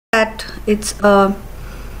that it's a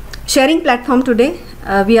sharing platform today.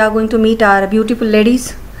 We are going to meet our beautiful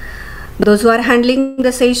ladies, those who are handling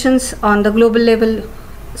the sessions on the global level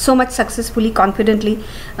so much successfully, confidently.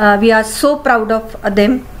 We are so proud of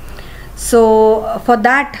them. So for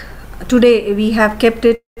that, today we have kept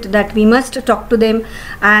it that we must talk to them,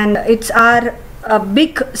 and it's our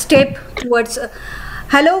big step towards.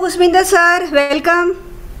 Hello, Gusminder sir, welcome.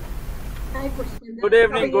 Good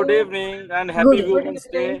evening, and happy Women's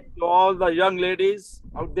Day to all the young ladies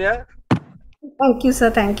out there. Thank you, sir.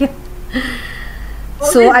 Thank you.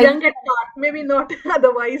 Always young at heart, maybe not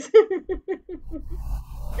otherwise.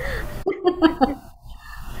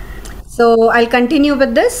 So I'll continue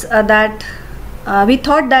with this. We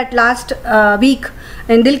thought that last week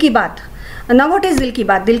in Dil Ki Baat. Now what is Dil Ki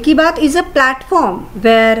Baat? Dil Ki Baat is a platform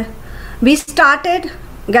where we started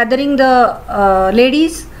gathering the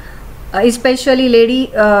ladies, especially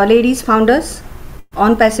ladies founders,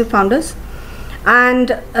 OnPassive founders,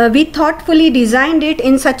 and we thoughtfully designed it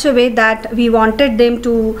in such a way that we wanted them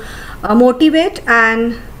to motivate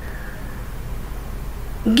and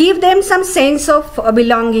give them some sense of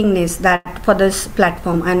belongingness that for this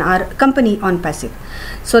platform and our company OnPassive.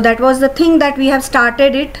 So that was the thing that we have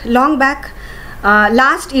started it long back,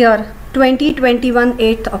 last year 2021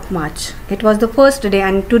 8th of March. It was the first day,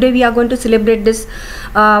 and today we are going to celebrate this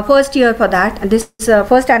first year for that, this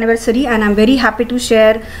first anniversary, and I'm very happy to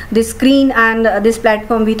share this screen and this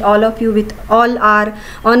platform with all of you, with all our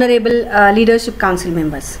honorable leadership council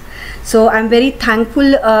members. So I'm very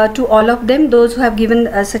thankful to all of them, those who have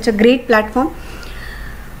given such a great platform.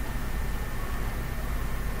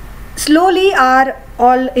 Slowly our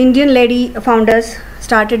all Indian lady founders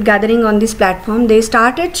started gathering on this platform. They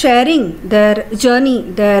started sharing their journey,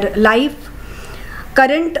 their life,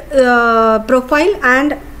 current profile,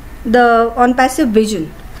 and the OnPassive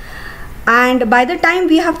vision. And by the time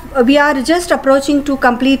we are just approaching to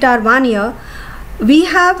complete our 1 year, we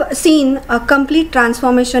have seen a complete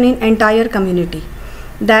transformation in entire community,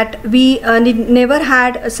 that we never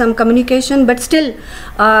had some communication, but still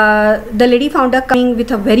the lady founder coming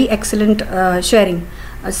with a very excellent sharing.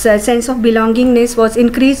 A sense of belongingness was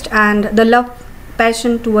increased, and the love,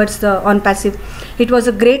 passion towards the OnPassive. It was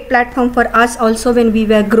a great platform for us also when we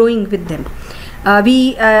were growing with them.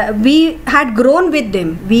 We had grown with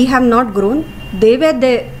them. We have not grown. They were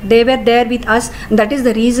there with us. That is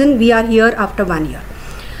the reason we are here after 1 year.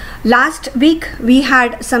 Last week we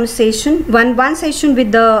had some session, one session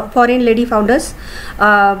with the foreign lady founders.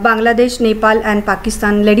 Bangladesh, Nepal and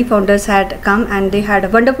Pakistan lady founders had come, and we had a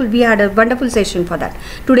wonderful session for that.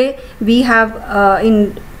 Today we have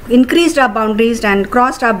increased our boundaries and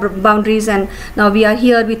crossed our boundaries, and now we are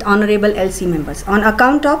here with honorable LC members on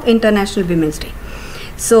account of International Women's Day.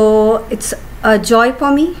 So it's a joy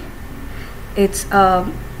for me. It's a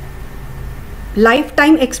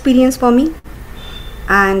lifetime experience for me,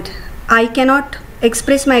 and I cannot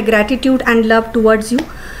express my gratitude and love towards you,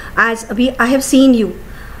 as I have seen you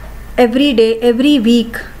every day, every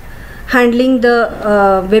week, handling the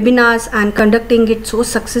webinars and conducting it so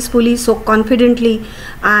successfully, so confidently,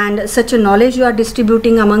 and such a knowledge you are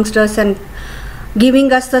distributing amongst us and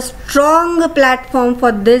giving us the strong platform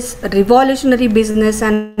for this revolutionary business.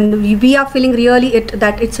 And we are feeling really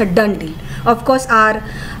that it's a done deal. Of course, our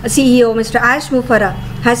CEO, Mr. Mufareh,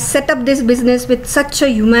 has set up this business with such a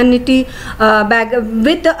humanity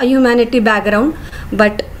humanity background.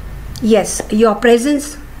 But yes, your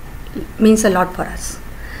presence means a lot for us.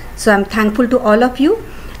 So I'm thankful to all of you,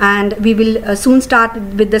 and we will soon start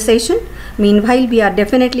with the session. Meanwhile, we are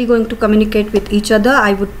definitely going to communicate with each other.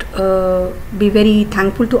 I would be very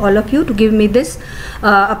thankful to all of you to give me this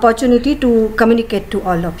opportunity to communicate to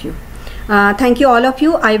all of you. Thank you, all of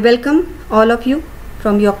you. I welcome all of you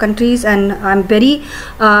from your countries, and I'm very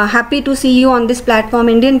happy to see you on this platform,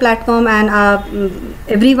 Indian platform, and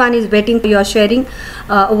everyone is waiting for your sharing.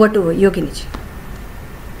 Over to Yogini ji.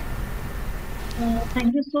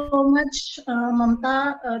 Thank you so much,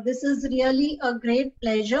 Mamta. This is really a great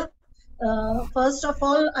pleasure. First of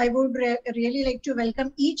all, I would really like to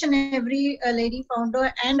welcome each and every lady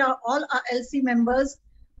founder and all our LC members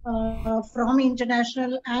from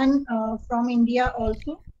international and from India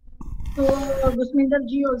also. So Gusminder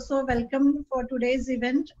ji also welcome for today's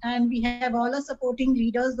event, and we have all our supporting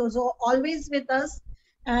leaders, those who are always with us,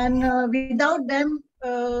 and without them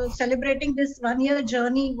celebrating this 1 year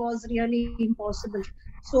journey was really impossible.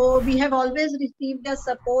 So we have always received their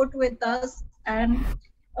support with us, and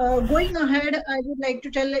going ahead, I would like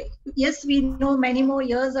to tell, yes, we know many more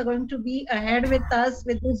years are going to be ahead with us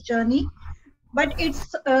with this journey, but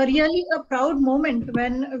it's really a proud moment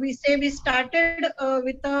when we say we started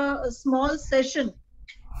with a small session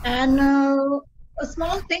And a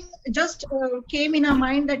small thing just came in our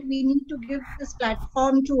mind that we need to give this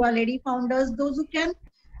platform to our lady founders, those who can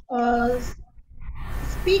uh,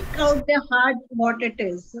 speak out their heart what it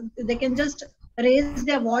is. They can just raise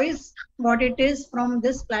their voice what it is from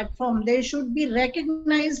this platform. They should be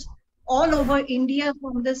recognized all over India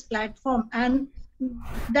from this platform. And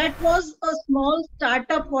that was a small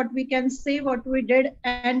startup, what we can say, what we did.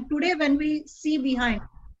 And today, when we see behind,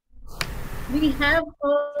 we have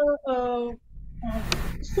uh,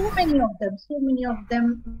 so many of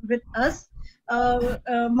them with us.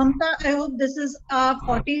 Mamta, I hope this is our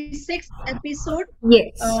 46th episode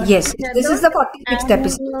Yes, yes. This together, is the 46th and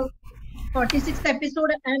episode. 46th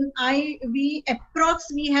episode, and we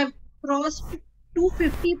have crossed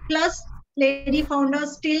 250 plus lady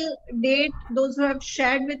founders till date, those who have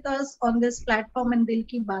shared with us on this platform in Dil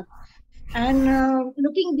Ki Baat. And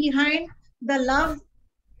looking behind, the love,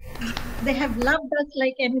 they have loved us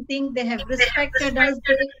like anything. They have respected us.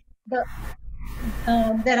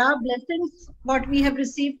 There are blessings what we have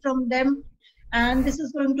received from them, and this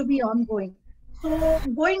is going to be ongoing. So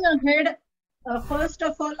going ahead, first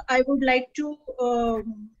of all, I would like to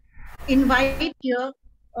invite here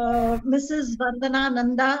Mrs. Vandana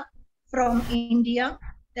Nanda from India,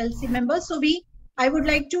 LC member. So I would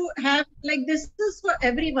like to have, like, this is for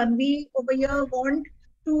everyone. We over here want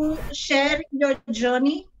to share your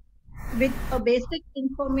journey with a basic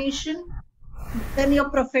information, then your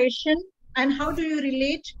profession, and how do you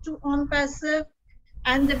relate to OnPassive,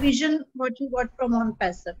 and the vision what you got from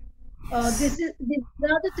OnPassive. These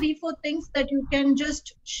are the 3-4 things that you can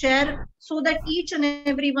just share, so that each and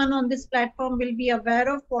everyone on this platform will be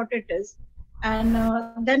aware of what it is, and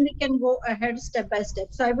then we can go ahead step by step.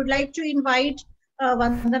 So I would like to invite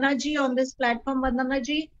Vandana ji on this platform. Vandana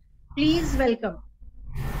ji, please welcome.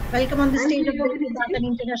 Welcome on the Thank stage you, of the Yogini ji.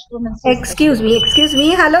 International Women's Day Excuse Special. me, excuse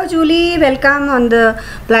me. Hello, Julie. Welcome on the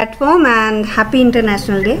platform and happy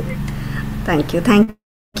International Day. Thank you. Thank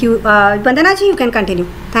you. Vandana ji, you can continue.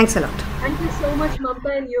 Thanks a lot. Thank you so much,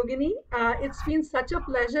 Mamta and Yogini. It's been such a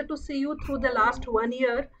pleasure to see you through the last 1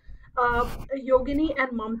 year. Yogini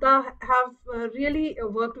and Mamta have really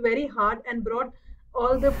worked very hard and brought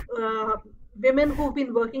all the women who've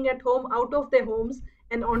been working at home out of their homes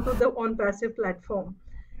and onto the OnPassive platform.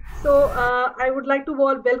 So I would like to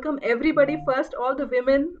welcome everybody first, all the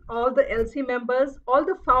women, all the LC members, all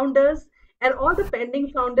the founders, and all the pending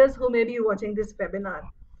founders who may be watching this webinar.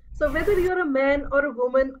 So whether you're a man or a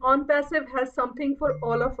woman, OnPassive has something for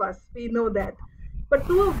all of us. We know that. But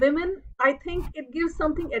to a woman, I think it gives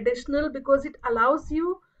something additional because it allows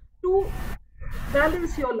you to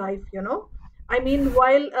balance your life, you know. I mean,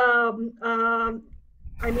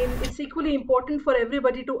 it's equally important for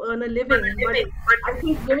everybody to earn a living, but I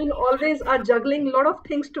think women always are juggling a lot of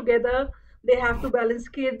things together. They have to balance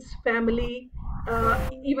kids, family,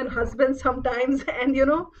 even husbands sometimes, and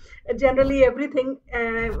generally everything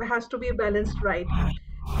has to be balanced right.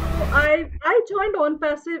 So I joined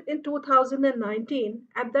OnPassive in 2019.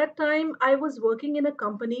 At that time, I was working in a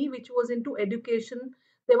company which was into education.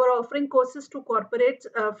 They were offering courses to corporates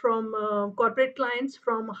from corporate clients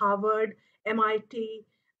from Harvard, MIT,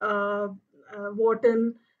 uh,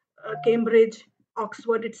 Wharton, Cambridge,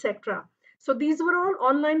 Oxford, etc. So these were all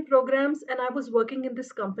online programs, and I was working in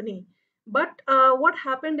this company. But what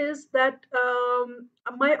happened is that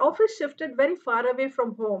my office shifted very far away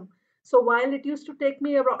from home. So while it used to take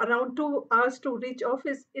me around 2 hours to reach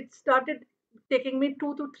office, it started taking me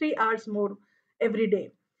 2 to 3 hours more every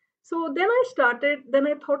day. So then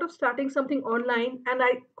I thought of starting something online, and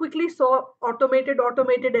I quickly saw automated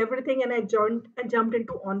everything, and I jumped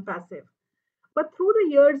into OnPassive. But through the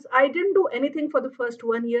years, I didn't do anything for the first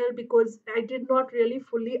 1 year because I did not really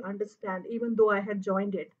fully understand, even though I had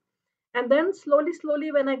joined it. And then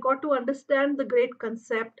slowly, when I got to understand the great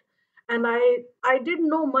concept, and I didn't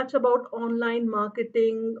know much about online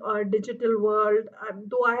marketing or digital world,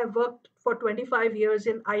 though I have worked for 25 years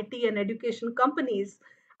in IT and education companies.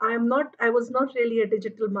 I was not really a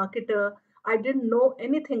digital marketer. I didn't know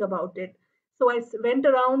anything about it. So went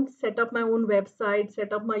around, set up my own website,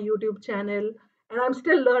 set up my YouTube channel, and I'm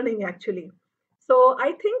still learning actually. So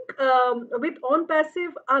I think with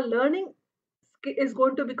OnPassive, our learning is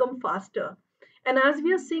going to become faster. And as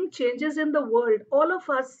we are seeing changes in the world, all of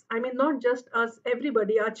us, I mean, not just us,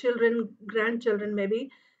 everybody, our children, grandchildren, maybe,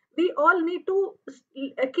 we all need to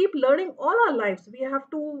keep learning all our lives. We have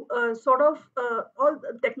to all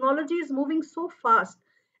technology is moving so fast.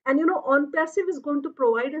 And, OnPassive is going to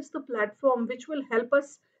provide us the platform which will help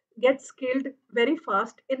us get skilled very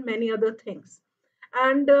fast in many other things.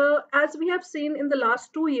 And as we have seen in the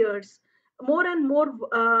last 2 years, more and more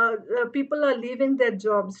people are leaving their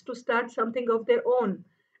jobs to start something of their own.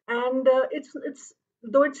 And it's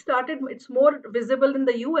though it started, it's more visible in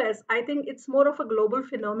the US. I think it's more of a global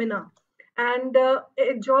phenomena. And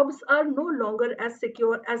jobs are no longer as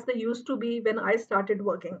secure as they used to be when I started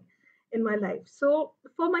working in my life. So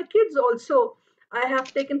for my kids also, I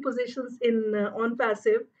have taken positions in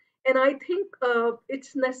OnPassive, and I think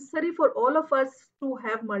it's necessary for all of us to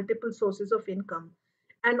have multiple sources of income.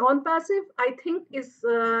 And OnPassive, I think, is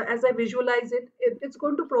as I visualize it's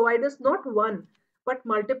going to provide us not one, but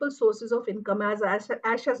multiple sources of income. As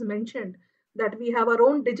Ash has mentioned, that we have our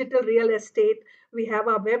own digital real estate, we have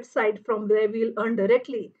our website from where we'll earn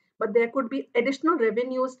directly, but there could be additional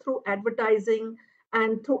revenues through advertising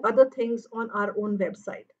and through other things on our own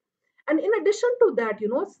website. And in addition to that,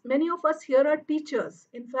 many of us here are teachers.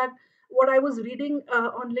 In fact, what I was reading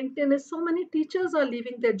on LinkedIn is so many teachers are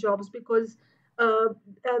leaving their jobs because uh,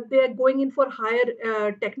 they're going in for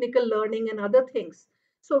higher technical learning and other things.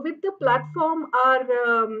 So with the platform, our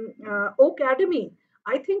Academy,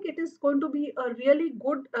 I think it is going to be a really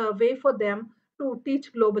good way for them to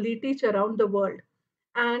teach globally, teach around the world.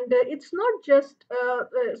 And it's not just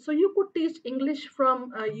so you could teach English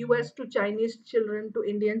from US to Chinese children to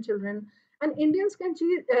Indian children, and Indians can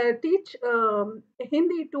teach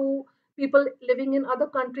Hindi to people living in other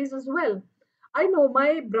countries as well. I know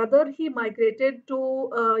my brother, he migrated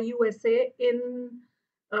to USA in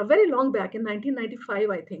very long back in 1995,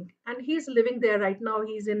 I think, and he's living there right now.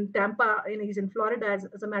 He's in Tampa and he's in Florida,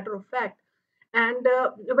 as a matter of fact. And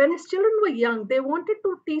when his children were young, they wanted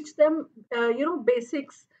to teach them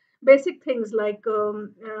basic things like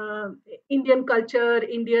Indian culture,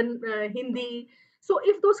 Indian Hindi. So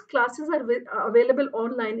if those classes are available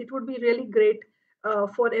online, it would be really great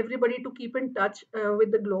for everybody to keep in touch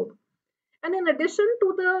with the globe. And in addition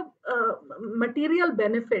to the material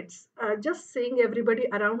benefits, just seeing everybody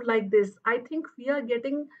around like this, I think we are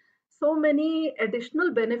getting so many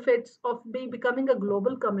additional benefits of becoming a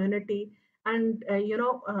global community and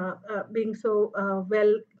being so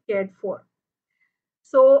well cared for.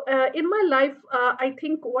 So in my life, I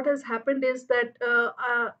think what has happened is that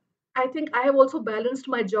I think I have also balanced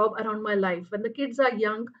my job around my life. When the kids are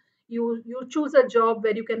young, you choose a job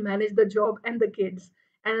where you can manage the job and the kids.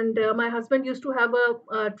 And my husband used to have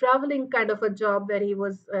a traveling kind of a job where he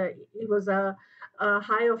was a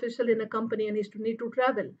high official in a company and he used to need to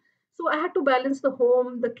travel. So I had to balance the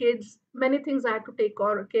home, the kids, many things I had to take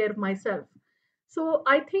care of myself. So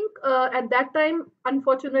I think at that time,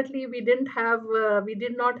 unfortunately, we did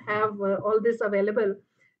not have all this available.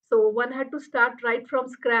 So one had to start right from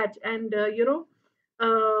scratch, and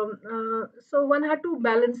so one had to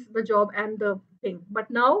balance the job and the thing. But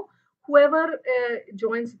now, whoever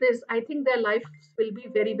joins this, I think their life will be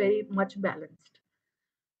very, very much balanced.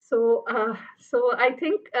 So I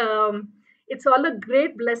think it's all a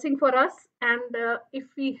great blessing for us, and if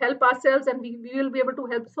we help ourselves, and we will be able to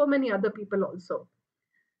help so many other people also.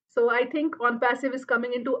 So I think OnPassive is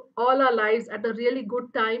coming into all our lives at a really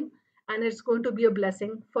good time, and it's going to be a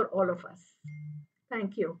blessing for all of us.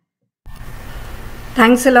 Thank you.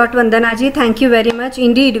 Thanks a lot, Vandanaji. Thank you very much.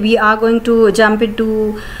 Indeed, we are going to jump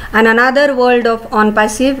into another world of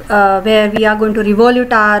OnPassive, where we are going to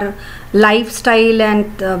revolute our lifestyle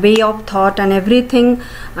and way of thought and everything.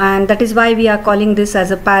 And that is why we are calling this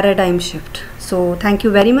as a paradigm shift. So thank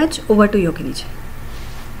you very much. Over to Yogini.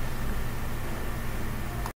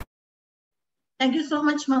 Thank you so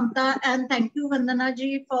much, Mamta, and thank you, Vandana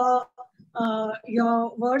ji, for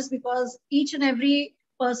your words, because each and every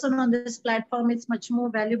person on this platform is much more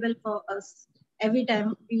valuable for us every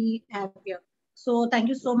time we have here. So thank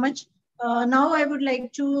you so much. Now I would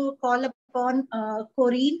like to call upon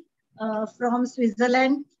Corinne from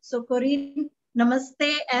Switzerland. So Corinne,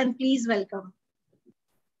 namaste and please welcome.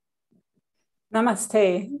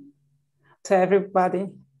 Namaste to everybody,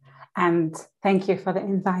 and thank you for the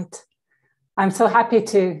invite. I'm so happy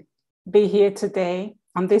to be here today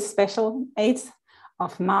on this special 8th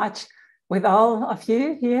of March with all of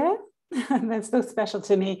you here. That's so special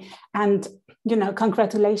to me. And,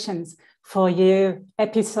 congratulations for your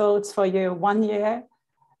episodes, for your 1 year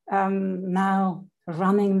now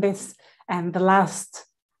running this. And the last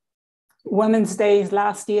Women's Days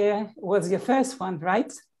last year was your first one,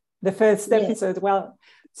 right? The first episode. Yes. Well,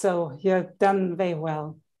 so you've done very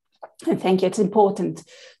well. And thank you. It's important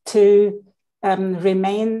to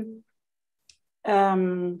remain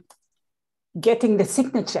getting the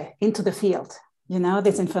signature into the field,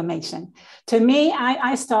 this information. To me,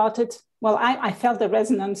 I started, I felt the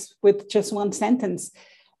resonance with just one sentence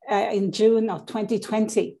in June of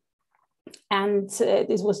 2020. And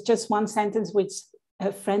it was just one sentence which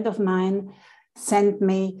a friend of mine sent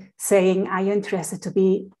me saying, are you interested to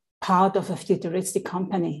be part of a futuristic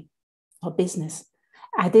company or business?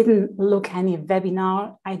 I didn't look any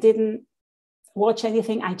webinar. I didn't watch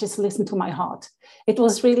anything. I just listened to my heart. It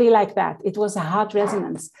was really like that. It was a heart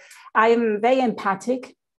resonance. I am very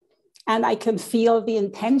empathic and I can feel the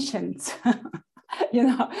intentions, you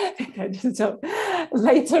know. So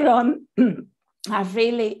later on, I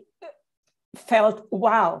really felt,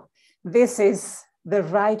 wow, this is the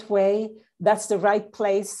right way. That's the right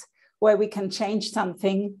place where we can change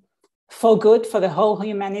something for good, for the whole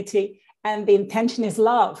humanity. And the intention is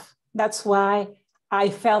love. That's why I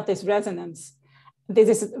felt this resonance.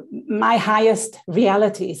 This is my highest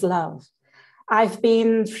reality, is love. I've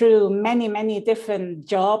been through many, many different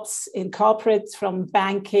jobs in corporates, from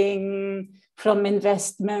banking, from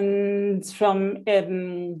investment, from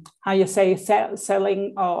selling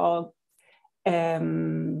or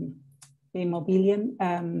immobilien.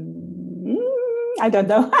 I don't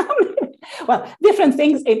know. Well, different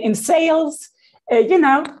things in sales, you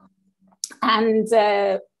know, and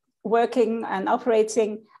working and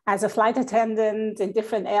operating as a flight attendant in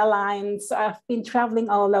different airlines. I've been traveling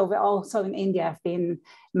all over, also in India. I've been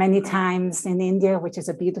many times in India, which is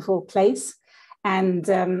a beautiful place. And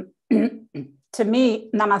to me,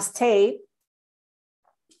 namaste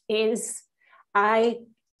is, I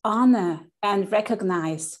honor and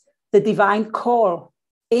recognize the divine core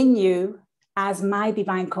in you as my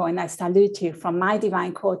divine core, and I salute you from my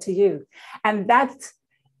divine core to you. And that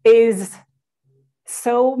is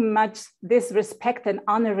so much this respect and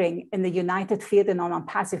honoring in the united field and on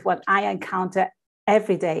OnPassive, what I encounter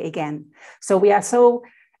every day again. So we are so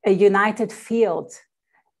a united field,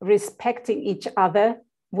 respecting each other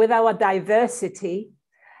with our diversity,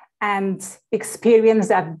 and experience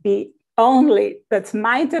that that's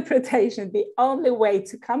my interpretation, the only way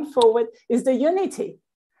to come forward is the unity,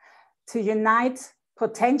 to unite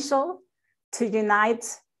potential, to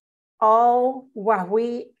unite all what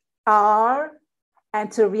we are, and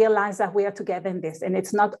to realize that we are together in this. And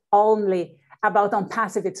it's not only about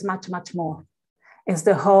OnPassive, it's much, much more. It's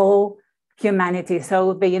the whole humanity.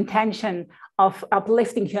 So the intention of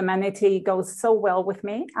uplifting humanity goes so well with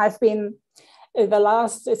me. I've been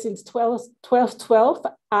since 12,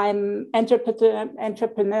 I'm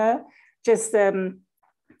entrepreneur, just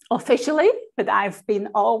officially, but I've been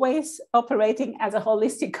always operating as a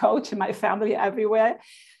holistic coach in my family everywhere.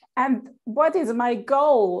 And what is my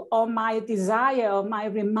goal or my desire or my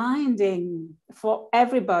reminding for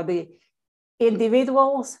everybody,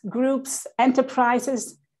 individuals, groups,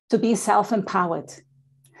 enterprises, to be self-empowered,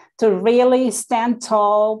 to really stand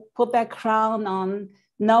tall, put their crown on,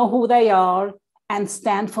 know who they are, and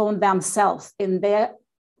stand for themselves in their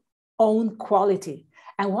own quality.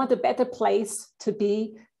 And what a better place to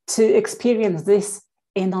be to experience this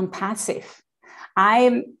in OnPassive.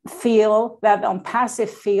 I feel that OnPassive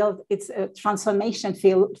field, it's a transformation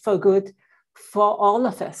field for good for all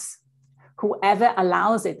of us, whoever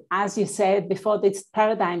allows it. As you said before, this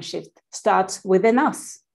paradigm shift starts within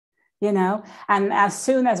us, you know, and as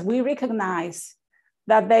soon as we recognize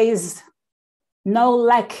that there is no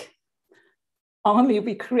lack, only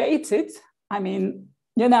we create it, I mean,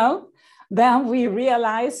 you know, then we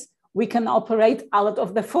realize we can operate out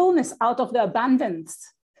of the fullness, out of the abundance.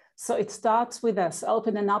 So it starts with us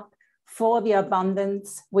opening up for the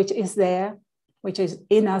abundance, which is there, which is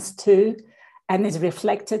in us too, and is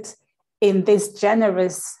reflected in this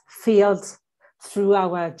generous field through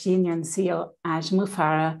our genuine CEO,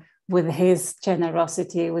 Mufareh, with his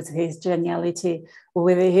generosity, with his geniality,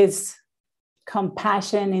 with his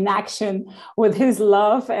compassion in action, with his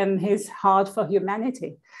love and his heart for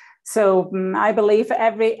humanity. So I believe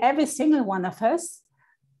every single one of us,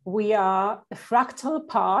 we are a fractal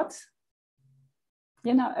part,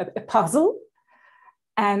 you know, a puzzle,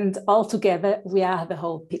 and all together we are the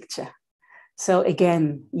whole picture. So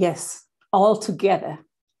again, yes, all together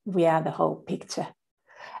we are the whole picture.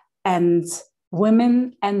 And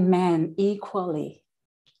women and men equally.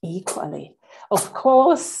 Of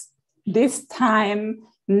course, this time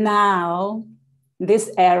now,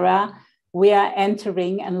 this era, we are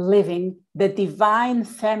entering and living the divine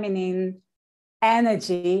feminine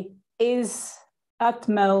energy is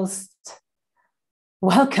utmost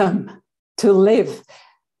welcome to live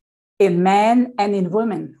in men and in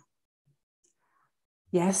women.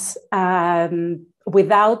 Yes,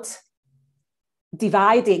 without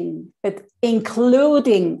dividing, but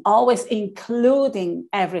including, always including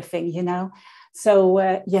everything, you know.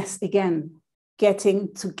 So yes, again,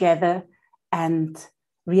 getting together and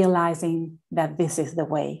realizing that this is the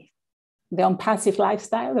way. the OnPassive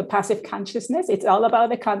lifestyle, the passive consciousness. It's all about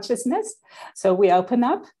the consciousness. So we open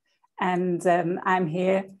up, and I'm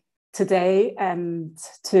here today and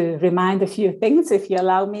to remind a few things, if you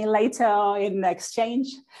allow me, later in exchange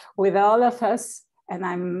with all of us. And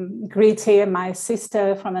I'm greet here my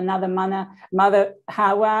sister from another mother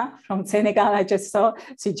Hawa from Senegal. I just saw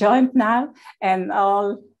she joined now, and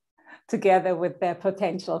all together with their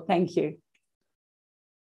potential. Thank you.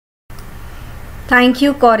 Thank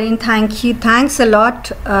you, Corinne. Thank you. Thanks a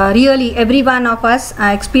lot. Really, every one of us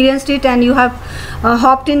experienced it, and you have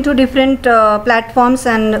hopped into different platforms,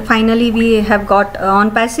 and finally we have got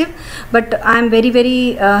OnPassive. But I'm very,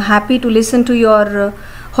 very happy to listen to your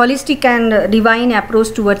holistic and divine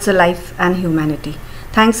approach towards life and humanity.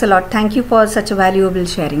 Thanks a lot. Thank you for such a valuable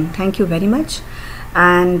sharing. Thank you very much.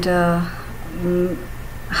 And Hawa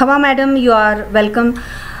Madam, you are welcome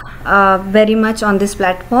very much on this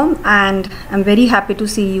platform, and I'm very happy to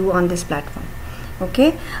see you on this platform.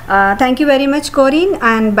 Okay, thank you very much, Corinne,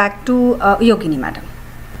 and back to Yogini Madam.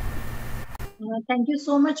 Thank you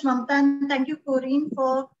so much, Mamta, and thank you, Corinne,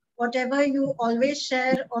 for whatever you always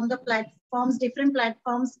share on the platforms, different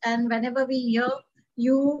platforms, and whenever we hear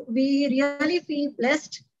you, we really feel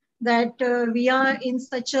blessed that we are in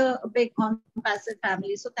such a big OnPassive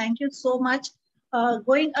family. So thank you so much.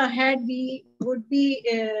 Going ahead, we would be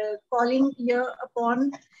calling here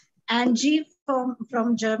upon Angie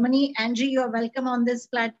from Germany. Angie, you are welcome on this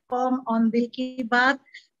platform on Dil Ki Baat.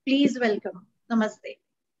 Please welcome. Namaste.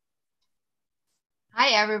 Hi,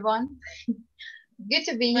 everyone. Good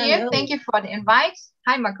to be here. Thank you for the invite.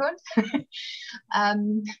 Hi, Makun.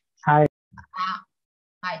 Hi.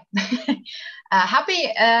 Hi.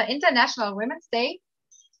 Happy International Women's Day.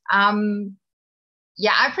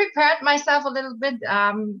 Yeah, I prepared myself a little bit.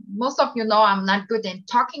 Most of you know I'm not good in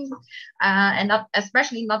talking, and not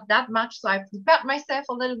especially not that much. So I prepared myself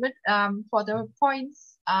a little bit for the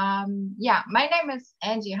points. Yeah, my name is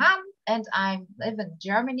Angie Hahn, and I live in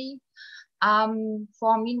Germany.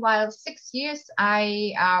 For meanwhile 6 years,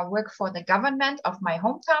 I work for the government of my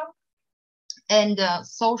hometown and the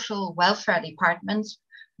social welfare department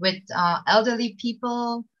with elderly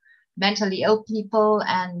people, mentally ill people,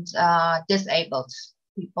 and disabled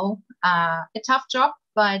people. A tough job,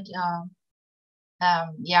 but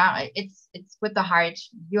yeah, it's with the heart.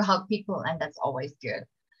 You help people, and that's always good.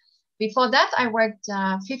 Before that, I worked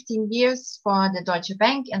 15 years for the Deutsche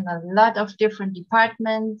Bank in a lot of different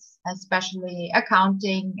departments, especially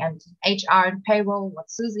accounting and HR and payroll, what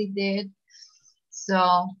Susie did.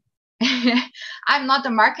 So I'm not a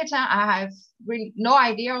marketer. I have really no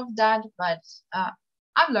idea of that, but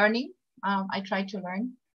I'm learning. I try to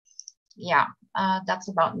learn. Yeah, that's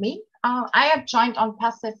about me. I have joined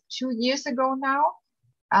OnPassive 2 years ago now.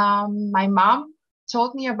 My mom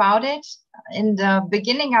told me about it. In the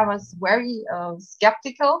beginning, I was very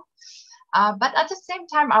skeptical, but at the same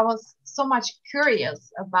time, I was so much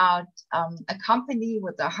curious about a company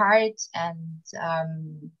with a heart and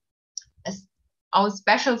our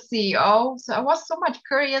special CEO. So I was so much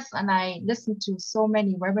curious, and I listened to so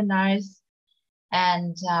many webinars.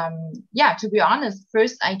 And yeah, to be honest,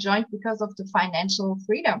 first I joined because of the financial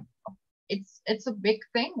freedom. It's a big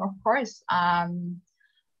thing, of course.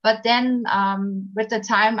 But then with the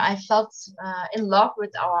time, I felt in love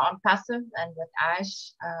with our OnPassive and with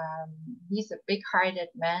Ash. He's a big-hearted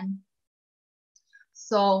man.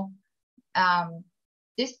 So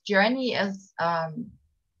this journey is, how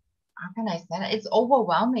can I say that? It's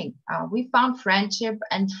overwhelming. We found friendship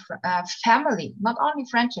and family, not only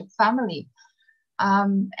friendship, family,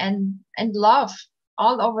 and love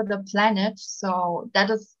all over the planet. So that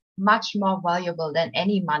is much more valuable than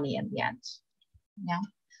any money in the end. Yeah.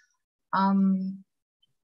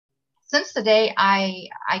 Since the day I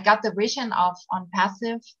got the vision of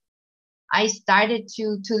OnPassive, I started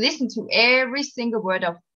to listen to every single word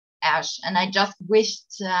of Ash, and I just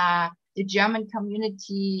wished the German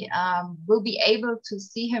community will be able to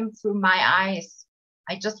see him through my eyes.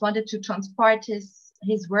 I just wanted to transport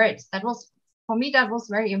his words. That was, for me, that was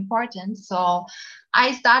very important. So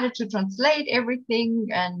I started to translate everything,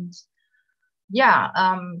 and yeah,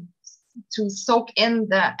 to soak in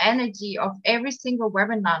the energy of every single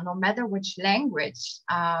webinar, no matter which language.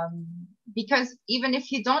 Because even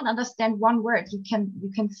if you don't understand one word, you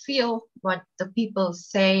can feel what the people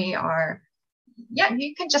say, or yeah,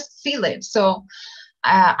 you can just feel it. So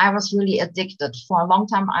I was really addicted. For a long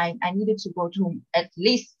time, I needed to go to at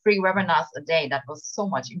least 3 webinars a day. That was so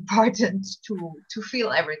much important to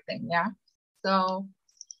feel everything. Yeah. So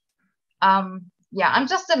yeah, I'm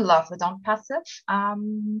just in love with OnPassive.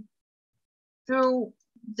 Through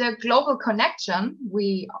the global connection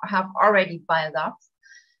we have already built up,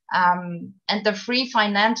 and the free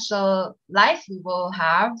financial life we will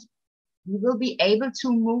have, we will be able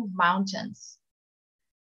to move mountains.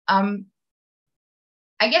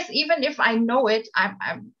 I guess even if I know it,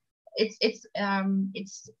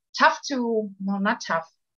 it's tough to, no, not tough.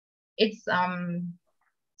 It's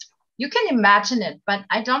you can imagine it, but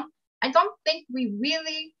I don't think we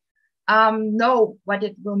really know what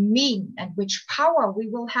it will mean and which power we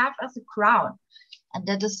will have as a crowd. And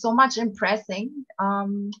that is so much impressing.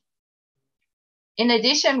 In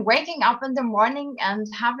addition, waking up in the morning and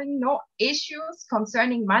having no issues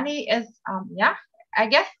concerning money is, yeah, I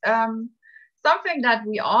guess something that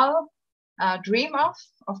we all dream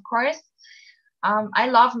of course. I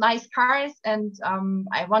love nice cars, and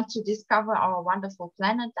I want to discover our wonderful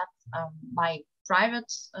planet. That's my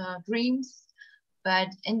private dreams. But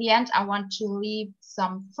in the end, I want to leave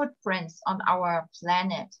some footprints on our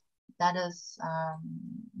planet. That is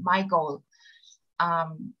my goal.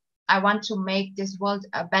 I want to make this world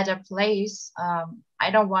a better place. I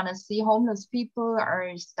don't want to see homeless people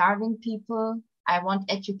or starving people. I want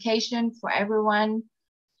education for everyone.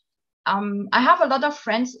 I have a lot of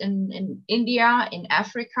friends in India, in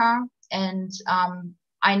Africa, and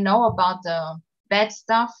I know about the bad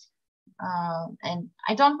stuff, and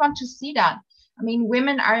I don't want to see that. I mean,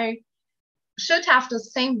 women should have the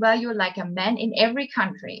same value like a man in every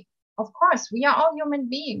country. Of course, we are all human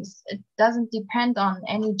beings. It doesn't depend on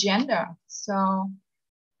any gender. So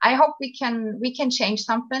I hope we can change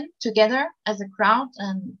something together as a crowd.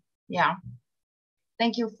 And yeah,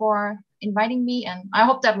 thank you for inviting me. And I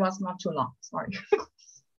hope that was not too long. Sorry.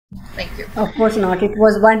 Thank you. Of course not. It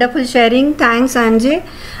was wonderful sharing. Thanks, Anjay.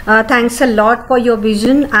 Thanks a lot for your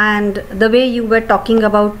vision and the way you were talking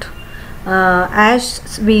about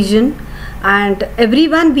Ash's vision. And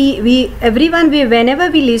everyone, whenever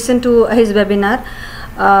we listen to his webinar,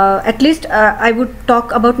 at least I would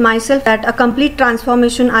talk about myself, that a complete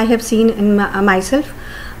transformation I have seen in myself.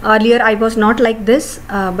 Earlier I was not like this,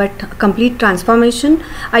 but complete transformation.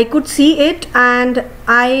 I could see it, and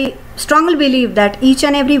I strongly believe that each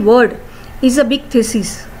and every word is a big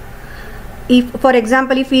thesis. If, for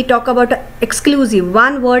example, if we talk about exclusive,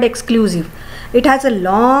 one word exclusive, it has a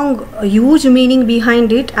long, huge meaning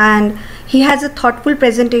behind it, and he has a thoughtful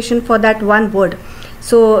presentation for that one word.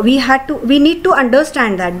 So we need to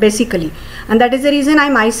understand that basically, and that is the reason I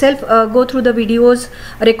myself go through the videos,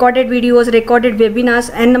 recorded webinars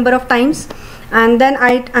n number of times, and then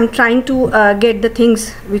I'm trying to get the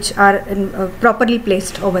things which are properly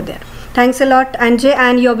placed over there. Thanks a lot, Anjay,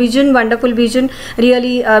 and your vision, wonderful vision.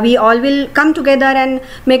 Really, we all will come together and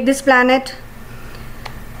make this planet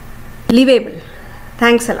livable.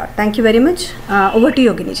 Thanks a lot. Thank you very much. Over to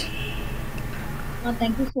Yogini ji.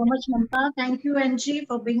 Thank you so much, Mamta. Thank you, Angie,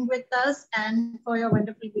 for being with us and for your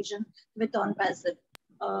wonderful vision with OnPassive.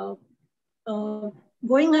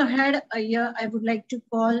 Going ahead, here, I would like to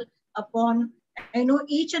call upon, I know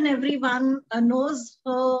each and every one knows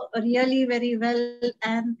her really very well,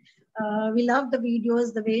 and we love the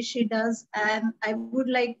videos, the way she does. And I would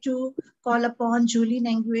like to call upon Julie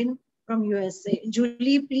Nguyen from USA.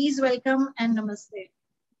 Julie, please welcome and namaste.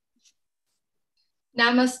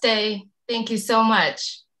 Namaste. Thank you so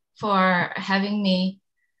much for having me,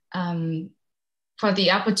 for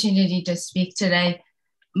the opportunity to speak today.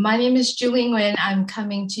 My name is Julie Nguyen. I'm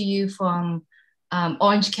coming to you from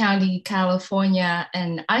Orange County, California,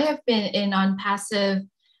 and I have been in OnPassive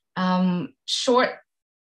short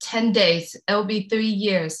 10 days. It'll be 3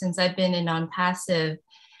 years since I've been in OnPassive.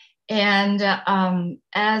 And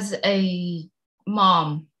as a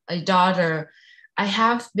mom, a daughter, I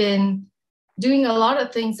have been doing a lot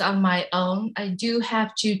of things on my own. I do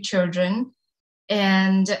have 2 children.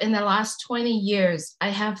 And in the last 20 years, I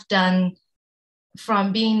have done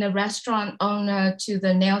from being a restaurant owner to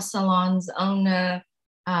the nail salons owner,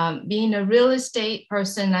 being a real estate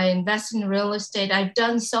person. I invest in real estate. I've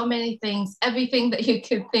done so many things, everything that you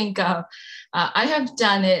could think of. I have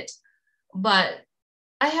done it, but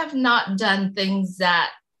I have not done things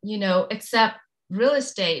that, you know, except real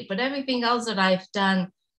estate, but everything else that I've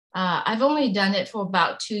done, I've only done it for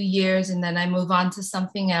about 2 years, and then I move on to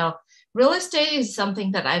something else. Real estate is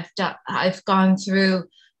something that I've gone through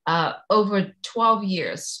over 12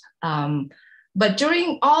 years. But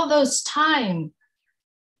during all those time,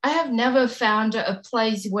 I have never found a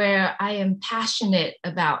place where I am passionate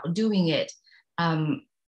about doing it.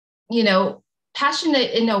 You know,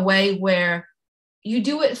 passionate in a way where you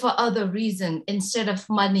do it for other reason instead of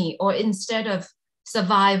money or instead of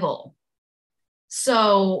survival.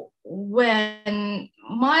 So when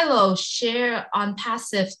Milo shared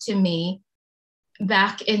OnPassive to me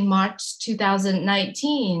back in March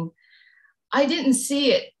 2019, I didn't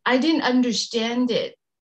see it. I didn't understand it,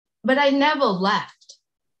 but I never left.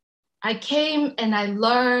 I came and I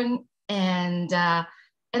learned, and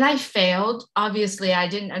I failed. Obviously, I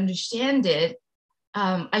didn't understand it.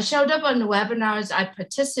 I showed up on the webinars, I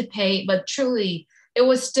participate, but truly it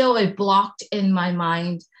was still a blocked in my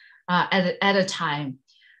mind at a time.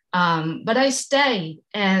 But I stay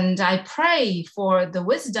and I pray for the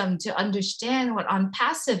wisdom to understand what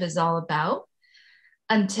OnPassive is all about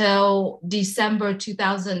until December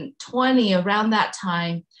 2020. Around that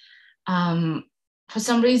time, for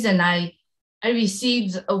some reason, I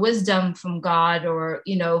received a wisdom from God, or,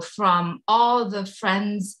 you know, from all the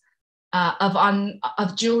friends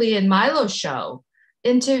of Julie and Milo show,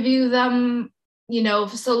 interview them, you know.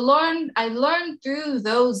 So I learned through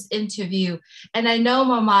those interview. And I know,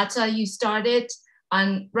 Mamata, you started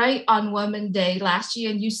right on Women's Day last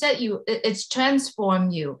year, and you said it's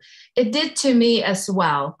transformed you. It did to me as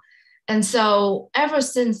well. And so ever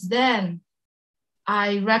since then,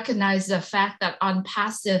 I recognize the fact that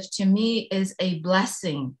OnPassive to me is a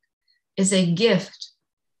blessing, is a gift.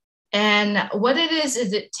 And what it is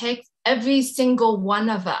it takes every single one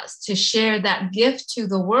of us to share that gift to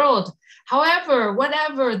the world. However,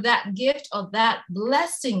 whatever that gift or that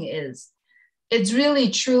blessing is, it's really,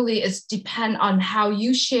 truly, it's depend on how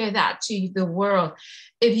you share that to the world.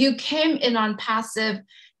 If you came in OnPassive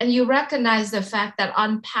and you recognize the fact that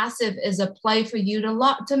OnPassive is a play for you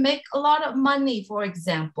to make a lot of money, for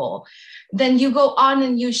example, then you go on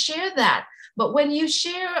and you share that. But when you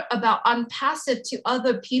share about OnPassive to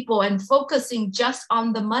other people and focusing just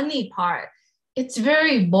on the money part, it's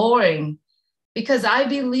very boring, because I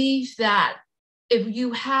believe that if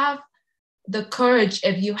you have the courage,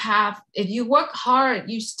 if you work hard,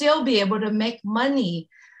 you still be able to make money,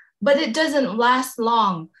 but it doesn't last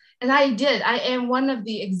long. And I am one of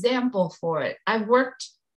the example for it. I worked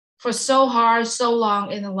for so hard, so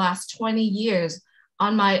long in the last 20 years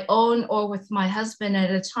on my own or with my husband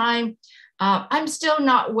at a time. I'm still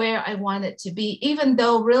not where I wanted to be, even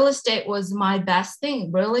though real estate was my best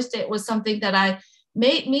thing. Real estate was something that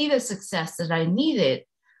made me the success that I needed,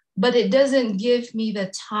 but it doesn't give me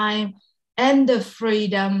the time and the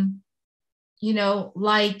freedom, you know,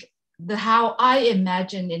 like how I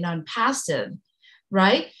imagined in OnPassive,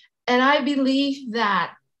 right? And I believe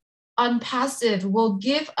that OnPassive will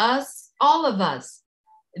give us, all of us,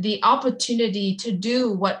 the opportunity to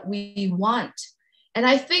do what we want. And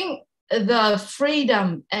I think the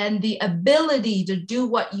freedom and the ability to do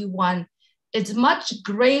what you want is much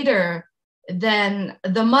greater than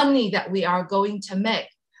the money that we are going to make.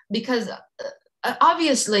 Because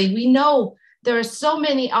obviously we know there are so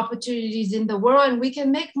many opportunities in the world and we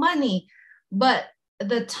can make money, but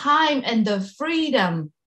the time and the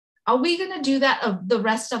freedom, are we going to do that the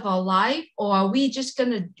rest of our life? Or are we just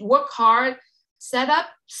going to work hard, set up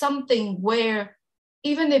something where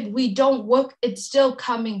even if we don't work, it's still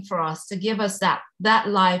coming for us to give us that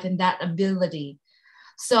life and that ability.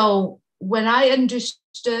 So when I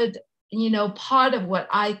understood, you know, part of what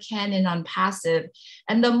I can in OnPassive,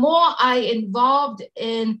 and the more I involved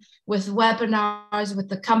with webinars, with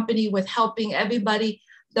the company, with helping everybody,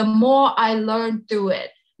 the more I learned through it.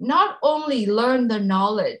 Not only learn the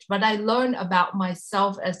knowledge, but I learned about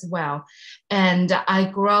myself as well. And I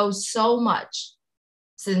grow so much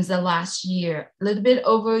since the last year, a little bit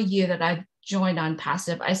over a year that I've joined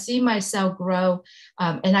OnPassive. I see myself grow,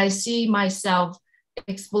 and I see myself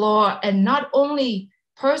explore, and not only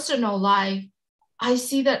personal life, I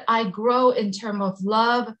see that I grow in terms of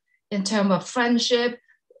love, in terms of friendship,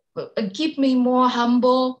 keep me more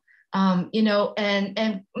humble, you know,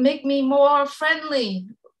 and make me more friendly.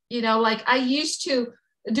 You know, like I used to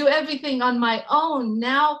do everything on my own.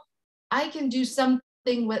 Now I can do something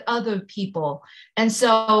with other people. And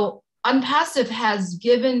so OnPassive has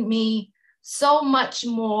given me so much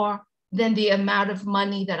more than the amount of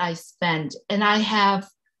money that I spend. And I have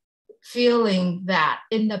feeling that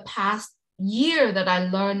in the past year that I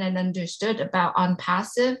learned and understood about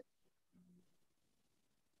OnPassive,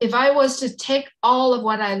 if I was to take all of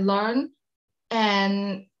what I learned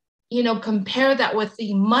and, you know, compare that with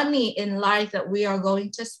the money in life that we are going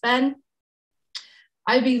to spend,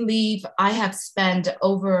 I believe I have spent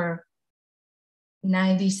over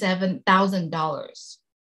 $97,000,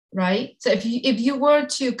 right? So if you were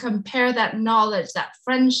to compare that knowledge, that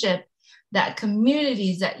friendship, that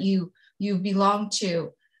communities that you belong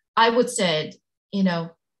to, I would say, you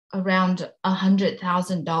know, around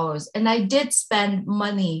 $100,000. And I did spend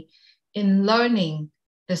money in learning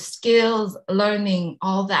the skills, learning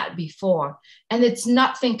all that before. And it's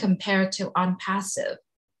nothing compared to OnPassive.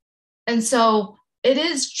 And so it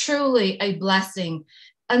is truly a blessing.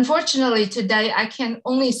 unfortunately, today I can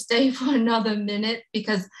only stay for another minute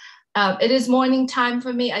because it is morning time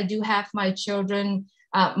for me. I do have my children,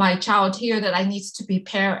 my child here that I need to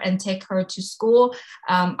prepare and take her to school.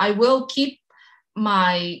 I will keep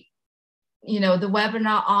my, the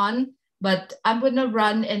webinar on, but I'm going to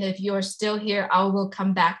run. And if you're still here, I will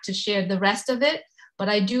come back to share the rest of it. But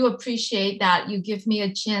I do appreciate that you give me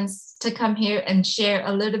a chance to come here and share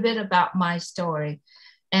a little bit about my story.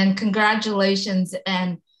 And congratulations.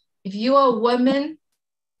 And if you are a woman,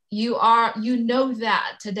 you know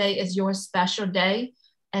that today is your special day.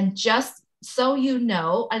 And just so you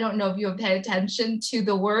know, I don't know if you pay attention to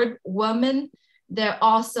the word woman, there are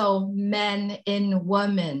also men in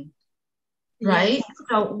women, right? Yes.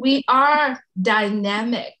 So we are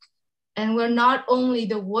dynamic, and we're not only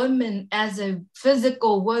the woman as a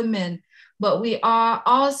physical woman, but we are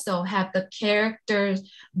also have the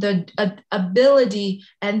characters, the ability,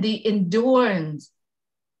 and the endurance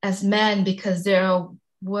as men, because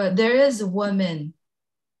there is a woman,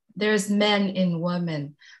 there's men in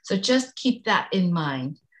women. So just keep that in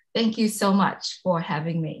mind. Thank you so much for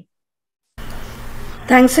having me.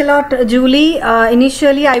 Thanks a lot, Julie.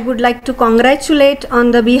 Initially, I would like to congratulate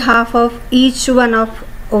on the behalf of each one of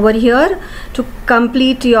over here to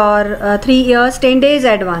complete your 3 years, 10 days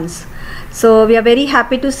advance. So we are very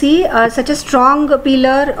happy to see such a strong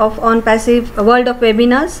pillar of OnPassive world of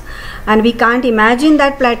webinars, and we can't imagine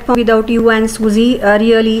that platform without you and Susie.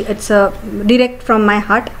 Really, it's direct from my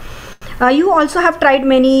heart. You also have tried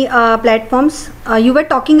many platforms. You were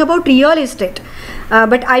talking about real estate,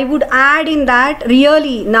 but I would add in that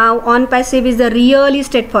really now OnPassive is the real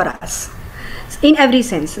estate for us in every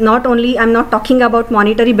sense. Not only, I'm not talking about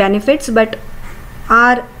monetary benefits, but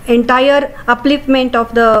our entire upliftment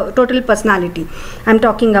of the total personality, I'm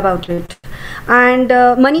talking about it. And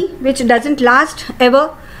money which doesn't last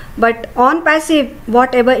ever, but OnPassive,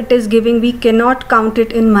 whatever it is giving, we cannot count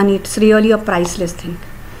it in money. It's really a priceless thing.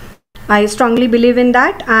 I strongly believe in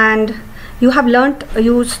that. And you have learned,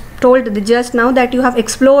 you told just now that you have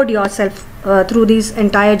explored yourself through this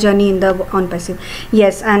entire journey in the OnPassive.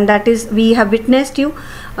 Yes, and that is, we have witnessed you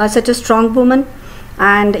such a strong woman.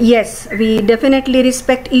 And yes, we definitely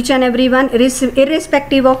respect each and everyone,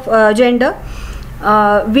 irrespective of gender.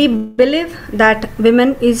 We believe that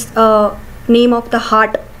women is a name of the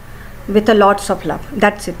heart with a lots of love.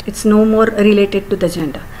 That's it. It's no more related to the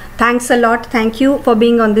gender. Thanks a lot. Thank you for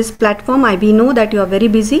being on this platform. We know that you are very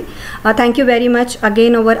busy. Thank you very much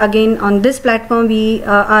again on this platform. We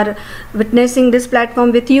are witnessing this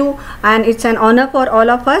platform with you, and it's an honor for all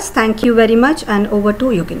of us. Thank you very much, and over to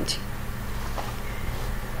Yoginji.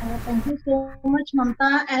 Thank you so much,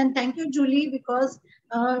 Mamta, and thank you, Julie, because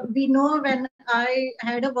we know when I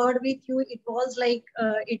had a word with you, it was like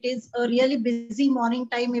it is a really busy morning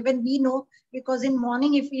time. Even we know, because in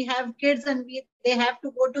morning, if we have kids and they have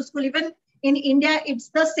to go to school, even in India, it's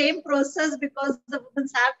the same process because the women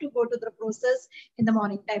have to go to the process in the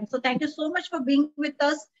morning time. So thank you so much for being with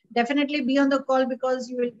us. Definitely be on the call because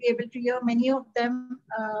you will be able to hear many of them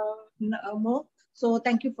more. So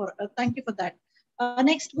thank you for that.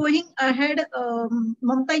 Next, going ahead,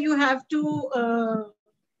 Mamta, you have to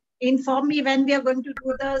inform me when we are going to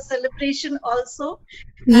do the celebration also.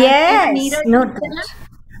 Yes,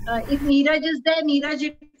 if Neeraj is there,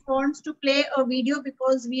 Neeraj wants to play a video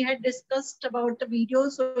because we had discussed about the video.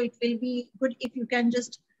 So it will be good if you can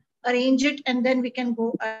just arrange it and then we can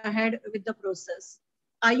go ahead with the process.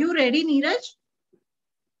 Are you ready, Neeraj?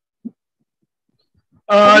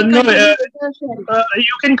 No, you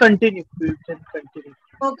can continue. You can continue.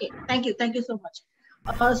 Okay, thank you. Thank you so much.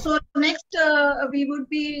 So next, we would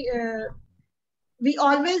be, we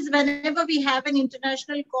always, whenever we have an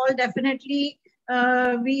international call, definitely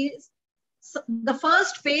the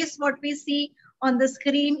first face what we see on the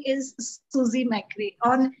screen is Susie McRae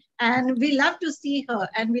and we love to see her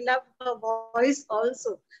and we love her voice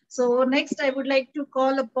also. So next, I would like to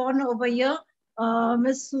call upon over here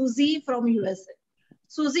Miss Susie from USA.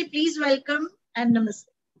 Susie, please welcome and namaste.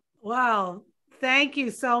 Wow. Thank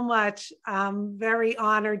you so much. I'm very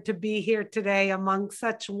honored to be here today among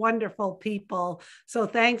such wonderful people. So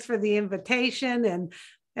thanks for the invitation and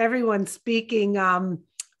everyone speaking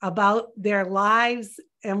about their lives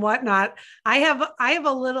and whatnot. I have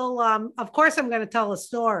a little, of course, I'm going to tell a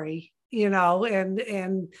story,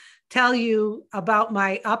 and tell you about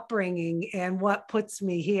my upbringing and what puts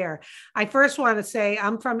me here. I first want to say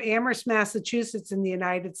I'm from Amherst, Massachusetts in the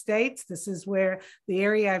United States. This is where the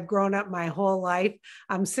area I've grown up my whole life.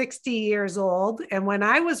 I'm 60 years old. And when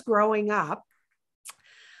I was growing up,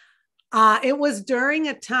 It was during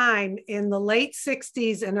a time in the late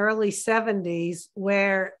 60s and early 70s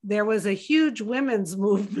where there was a huge women's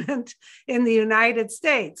movement in the United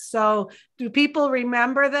States. So do people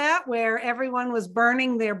remember that, where everyone was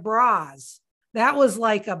burning their bras? That was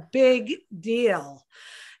like a big deal.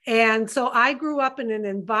 And so I grew up in an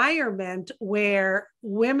environment where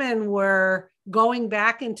women were going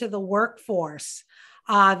back into the workforce.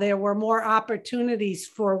 There were more opportunities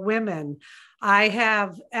for women. I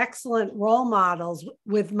have excellent role models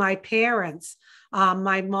with my parents,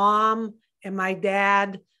 my mom and my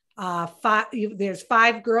dad. There's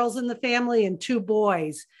 5 girls in the family and 2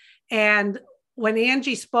 boys. And when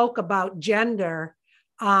Angie spoke about gender,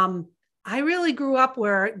 I really grew up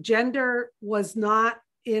where gender was not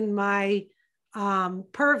in my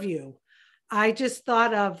purview. I just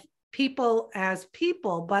thought of people as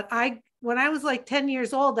people. But when I was like 10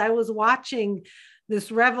 years old, I was watching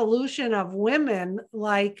this revolution of women,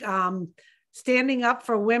 like standing up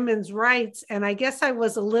for women's rights. And I guess I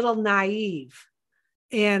was a little naive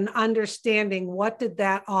in understanding what did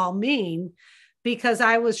that all mean, because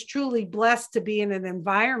I was truly blessed to be in an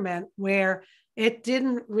environment where it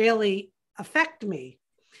didn't really affect me.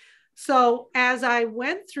 So as I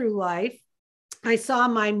went through life, I saw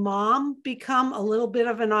my mom become a little bit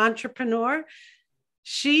of an entrepreneur.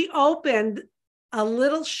 She opened a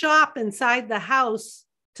little shop inside the house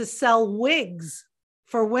to sell wigs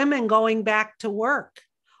for women going back to work.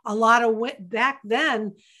 A lot of back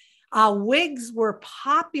then, wigs were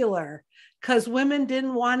popular because women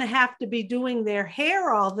didn't want to have to be doing their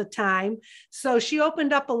hair all the time. So she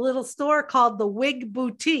opened up a little store called the Wig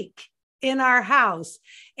Boutique in our house.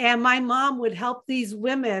 And my mom would help these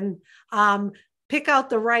women pick out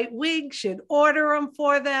the right wig. She'd order them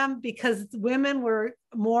for them because women were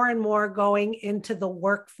more and more going into the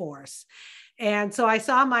workforce. And so I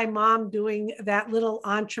saw my mom doing that little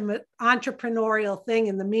entrepreneurial thing.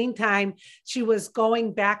 In the meantime, she was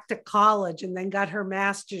going back to college and then got her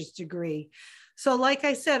master's degree. So like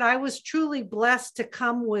I said, I was truly blessed to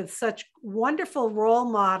come with such wonderful role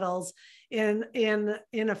models in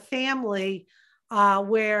a family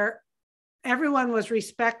where everyone was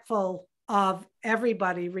respectful of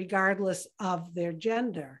everybody, regardless of their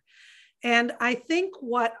gender. And I think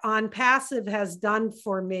what OnPassive has done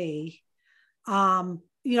for me,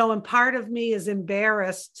 and part of me is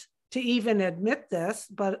embarrassed to even admit this,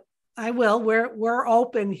 but I will. We're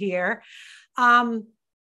open here.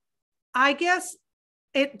 I guess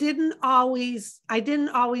I didn't always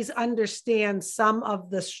understand some of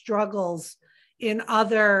the struggles in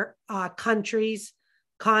other countries,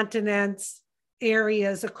 continents,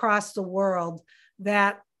 areas across the world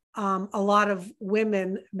that a lot of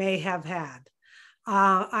women may have had.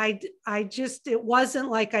 It wasn't,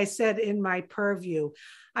 like I said, in my purview.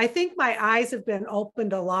 I think my eyes have been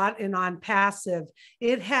opened a lot in OnPassive.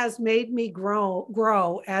 It has made me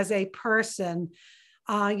grow as a person.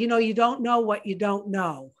 You don't know what you don't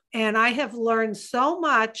know. And I have learned so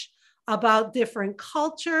much about different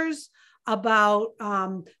cultures, about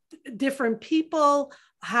different people,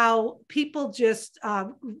 how people just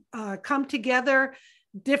come together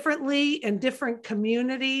differently in different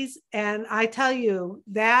communities. And I tell you,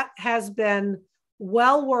 that has been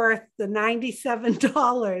well worth the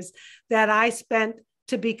 $97 that I spent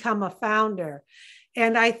to become a founder.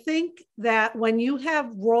 And I think that when you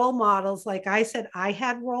have role models, like I said, I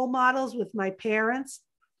had role models with my parents.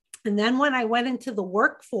 And then when I went into the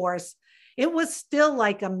workforce, it was still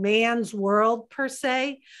like a man's world per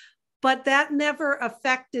se, but that never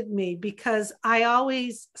affected me because I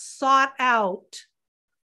always sought out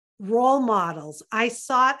role models. I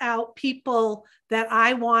sought out people that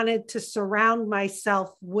I wanted to surround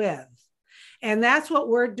myself with. And that's what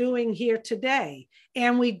we're doing here today.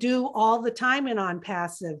 And we do all the time in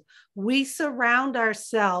OnPassive. We surround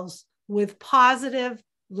ourselves with positive,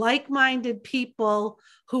 like-minded people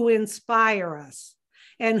who inspire us.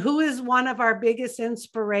 And who is one of our biggest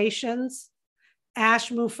inspirations? Ash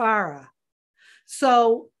Mufareh.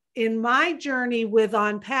 So in my journey with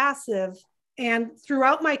OnPassive and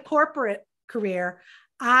throughout my corporate career,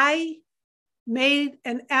 I made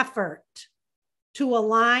an effort to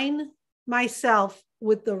align myself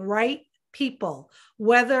with the right people,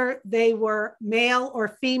 whether they were male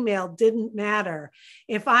or female, didn't matter.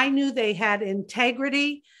 If I knew they had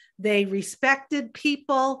integrity, they respected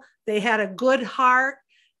people, they had a good heart,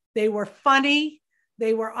 they were funny,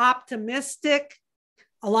 they were optimistic,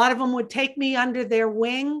 a lot of them would take me under their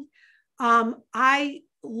wing. I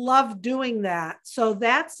love doing that. So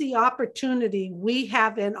that's the opportunity we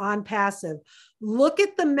have in OnPassive. Look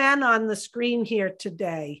at the men on the screen here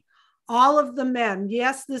today. all of the men.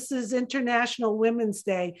 Yes, this is International Women's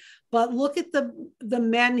Day, but look at the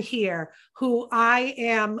men here who I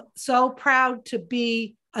am so proud to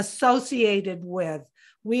be associated with.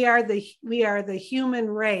 We are the human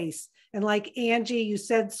race. And like Angie, you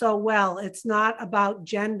said so well, it's not about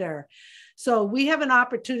gender. So we have an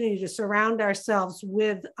opportunity to surround ourselves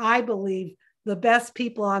with, I believe, the best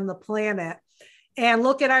people on the planet. And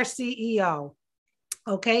look at our CEO.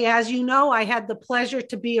 Okay, as you know, I had the pleasure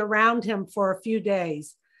to be around him for a few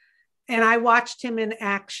days, and I watched him in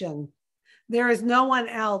action. There is no one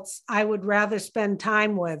else I would rather spend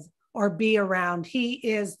time with or be around. He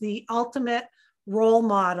is the ultimate role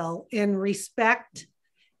model in respect,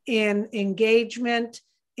 in engagement,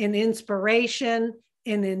 in inspiration,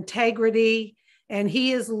 in integrity, and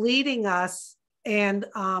he is leading us. And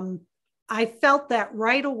I felt that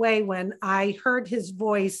right away when I heard his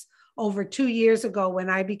voice over 2 years ago when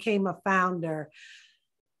I became a founder.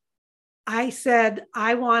 I said,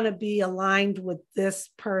 I want to be aligned with this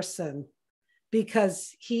person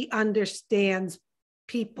because he understands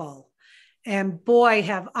people. And boy,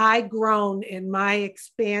 have I grown in my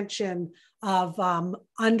expansion of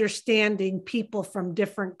understanding people from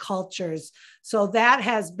different cultures. So that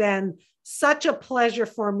has been such a pleasure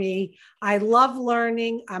for me. I love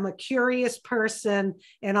learning. I'm a curious person,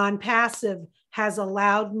 and OnPassive has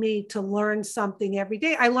allowed me to learn something every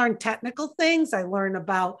day. I learn technical things. I learn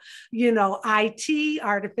about, IT,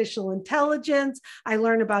 artificial intelligence. I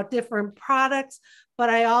learn about different products, but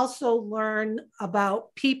I also learn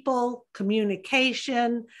about people,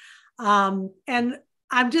 communication. And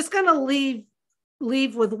I'm just going to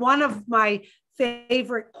leave with one of my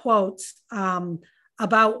favorite quotes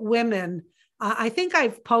about women. I think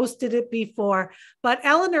I've posted it before, but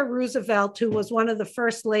Eleanor Roosevelt, who was one of the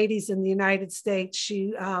first ladies in the United States,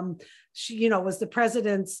 she was the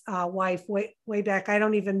president's wife way back. I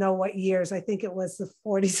don't even know what years. I think it was the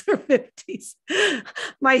 40s or 50s.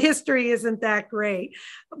 My history isn't that great,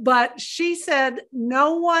 but she said,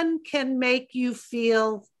 "No one can make you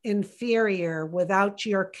feel inferior without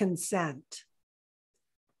your consent."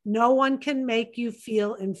 No one can make you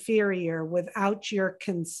feel inferior without your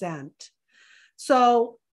consent.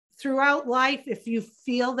 So throughout life, if you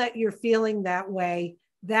feel that you're feeling that way,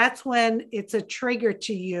 that's when it's a trigger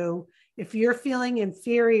to you. If you're feeling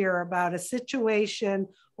inferior about a situation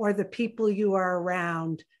or the people you are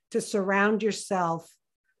around, to surround yourself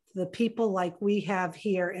the people like we have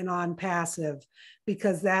here in OnPassive,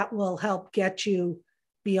 because that will help get you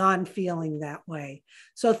beyond feeling that way.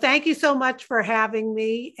 So thank you so much for having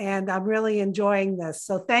me, and I'm really enjoying this.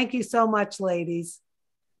 So thank you so much, ladies.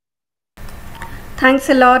 Thanks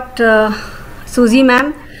a lot, Susie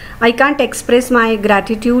ma'am. I can't express my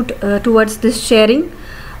gratitude towards this sharing.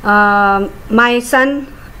 My son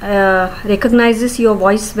recognizes your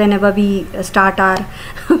voice whenever we start our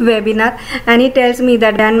webinar, and he tells me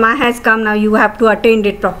that Grandma has come, now you have to attend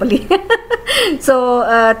it properly. So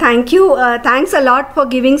thank you. Thanks a lot for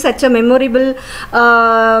giving such a memorable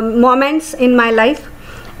moments in my life.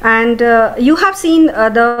 And you have seen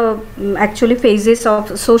the actually phases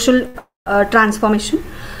of social transformation.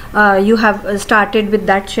 You have started with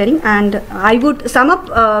that sharing, and I would sum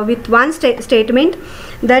up with one statement,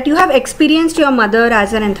 that you have experienced your mother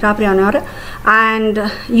as an entrepreneur,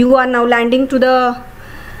 and you are now landing to the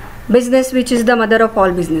business which is the mother of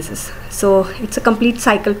all businesses. So it's a complete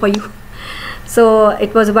cycle for you. So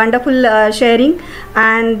it was wonderful sharing,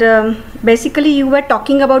 and basically you were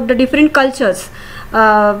talking about the different cultures.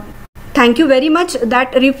 Thank you very much.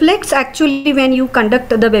 That reflects actually when you conduct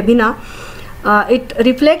the webinar. It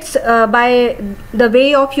reflects by the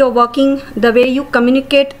way of your working, the way you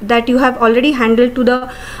communicate, that you have already handled to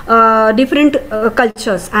the different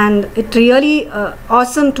cultures, and it really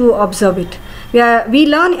awesome to observe it. We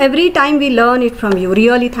learn every time, we learn it from you.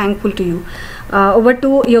 Really thankful to you. Over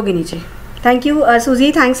to Yogini ji. Thank you,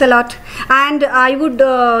 Susie. Thanks a lot. And I would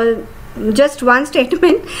just one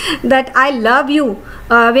statement, that I love you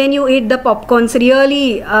when you eat the popcorns.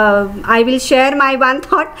 Really, I will share my one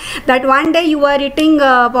thought, that one day you were eating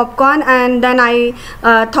popcorn, and then I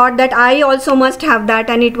thought that I also must have that,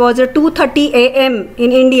 and it was 2:30 a.m.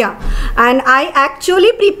 in India, and I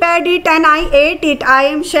actually prepared it and I ate it. I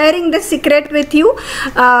am sharing the secret with you.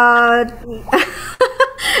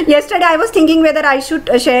 Yesterday I was thinking whether I should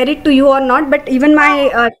share it to you or not, but even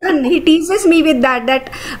my son, he teases me with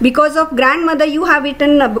that because of grandmother you have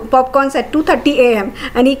eaten popcorns at 2:30 a.m.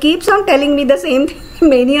 and he keeps on telling me the same thing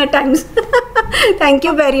many a times. Thank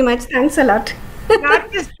you very much. Thanks a lot.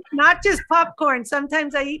 not just popcorn.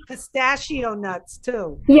 Sometimes I eat pistachio nuts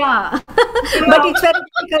too. Yeah, but it's very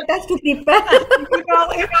difficult as to prepare. You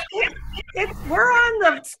know, we're on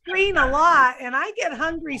the screen a lot, and I get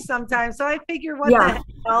hungry sometimes. So I figure, what the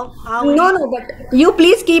hell? No, but you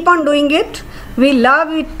please keep on doing it. We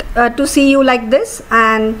love it to see you like this,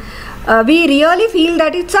 and we really feel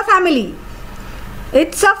that it's a family.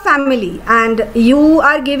 It's a family, and you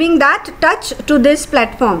are giving that touch to this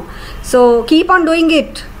platform. So keep on doing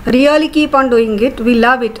it. Really keep on doing it. We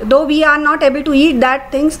love it. Though we are not able to eat that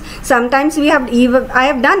things, sometimes I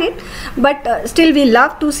have done it, but still we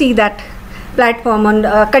love to see that platform on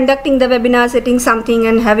conducting the webinar, setting something,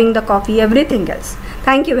 and having the coffee, everything else.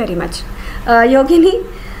 Thank you very much. Yogini,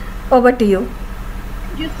 over to you.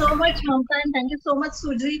 Thank you so much, Mamta, and thank you so much,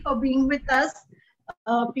 Suji, for being with us.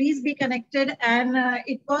 Please be connected, and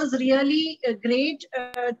it was really great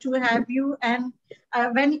to have you. And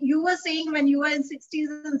when you were saying when you were in 60s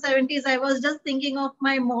and 70s, I was just thinking of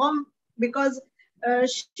my mom, because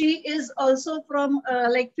she is also from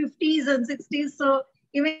like 50s and 60s, so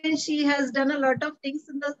even she has done a lot of things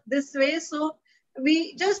in this way. So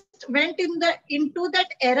we just went into that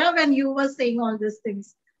era when you were saying all these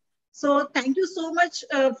things. So thank you so much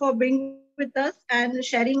for being with us and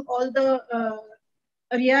sharing all the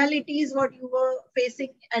realities what you were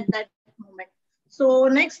facing at that moment. So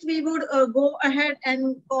next we would go ahead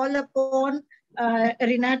and call upon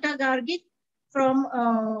Renata Gargi from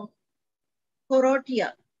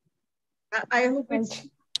Croatia. I hope it's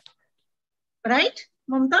right,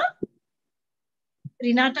 Mamta?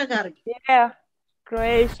 Renata Gargi. Yeah,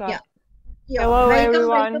 Croatia. Yeah. Hello, welcome,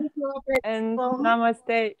 everyone, welcome to our and platform.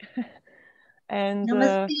 namaste. And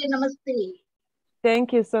Namaste, namaste.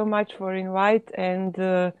 Thank you so much for invite. And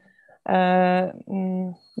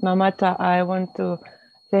Mamata, I want to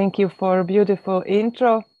thank you for beautiful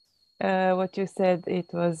intro. What you said,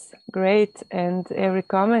 it was great, and every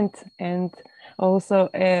comment, and also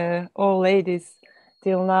all ladies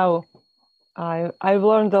till now. I've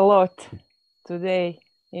learned a lot today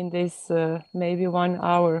in this maybe 1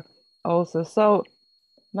 hour also. So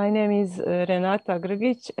my name is Renata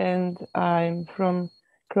Grgic, and I'm from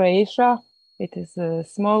Croatia. It is a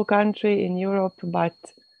small country in Europe, but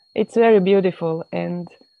it's very beautiful, and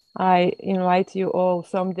I invite you all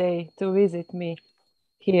someday to visit me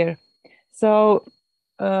here. So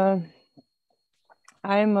I'm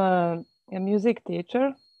a music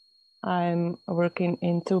teacher. I'm working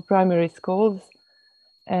in 2 primary schools,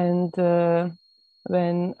 and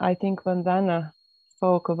when I think Vandana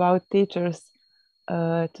spoke about teachers,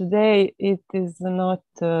 today it is not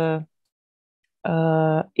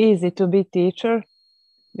easy to be teacher,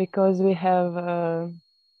 because we have a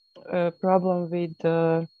problem with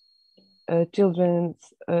children.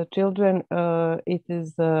 It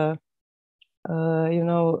is you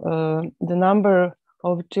know, the number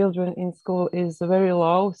of children in school is very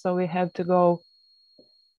low, so we have to go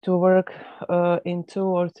to work in 2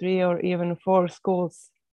 or 3 or even 4 schools,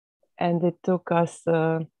 and it took us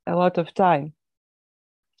a lot of time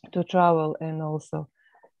to travel. And also,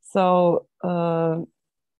 so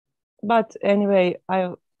but anyway,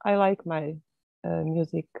 I like my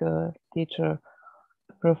music teacher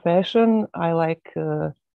profession. I like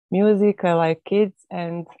music, I like kids,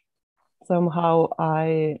 and somehow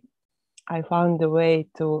I found a way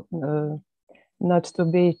to not to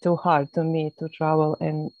be too hard to me to travel.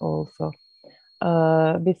 And also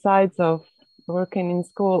besides of working in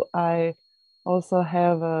school, I also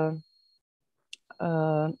have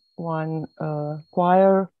one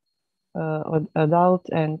choir, adult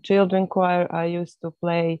and children choir. I used to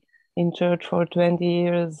play in church for 20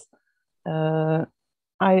 years.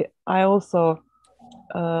 I also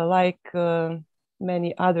like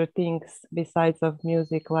many other things besides of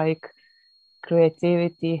music, like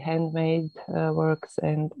creativity, handmade works,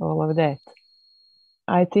 and all of that.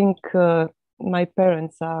 I think my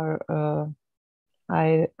parents are,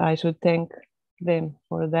 I should thank them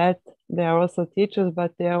for that. They are also teachers,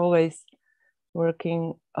 but they are always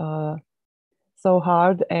working so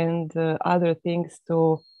hard and other things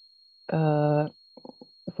to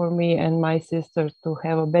for me and my sister to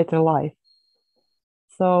have a better life.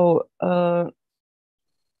 So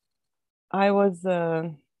I was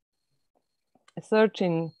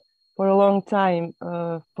searching for a long time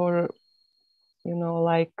for, you know,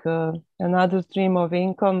 like another stream of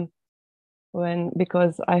income,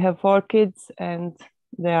 because I have 4 kids and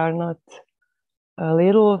they are not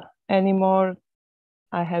little anymore.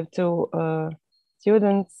 I have 2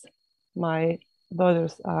 students. My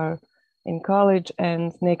daughters are in college,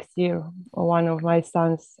 and next year one of my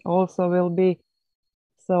sons also will be.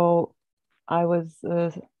 So I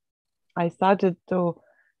started to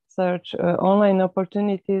search online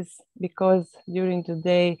opportunities because during the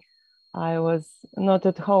day I was not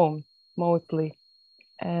at home mostly,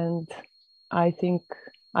 and I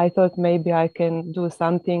thought maybe I can do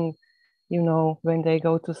something, you know, when they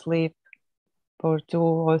go to sleep for 2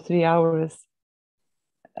 or 3 hours.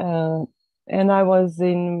 And I was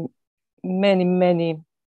in many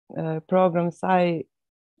programs. I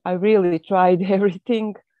really tried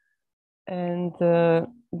everything, and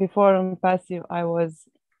before OnPassive I was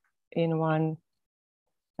in one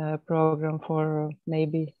program for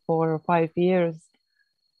maybe 4 or 5 years,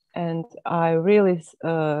 and I really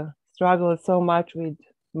struggled so much with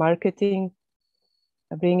marketing,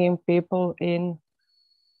 bringing people in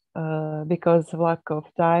because of lack of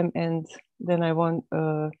time, and then I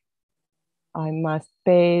must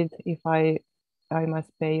pay if I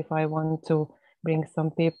must pay if I want to bring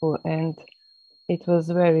some people, and it was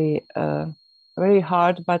very very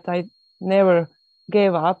hard, but I never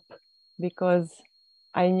gave up because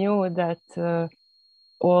I knew that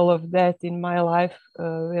all of that in my life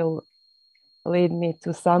will lead me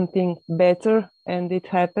to something better, and it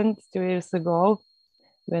happened 2 years ago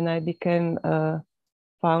when I became a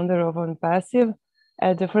founder of OnPassive.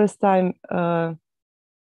 At the first time,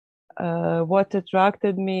 what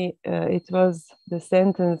attracted me, it was the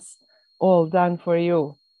sentence, all done for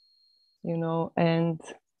you, you know, and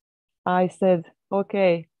I said,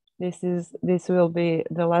 okay, this will be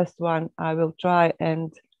the last one. I will try,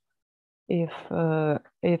 and if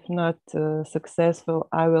not successful,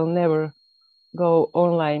 I will never go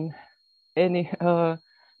online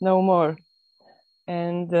no more.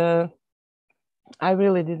 And I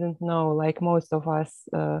really didn't know, like most of us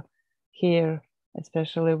here,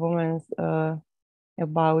 especially women,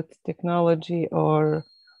 about technology or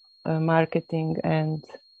marketing and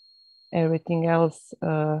everything else.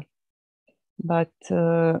 But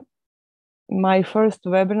my first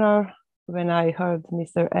webinar, when I heard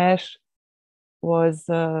Mr. Ash, was,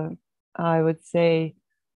 I would say,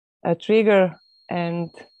 a trigger, and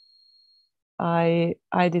I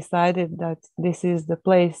decided that this is the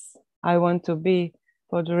place I want to be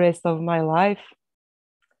for the rest of my life,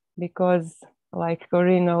 because, like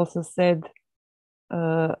Corinne also said,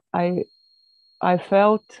 I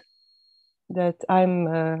felt that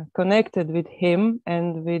I'm connected with him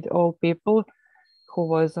and with all people who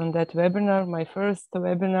was on that webinar, my first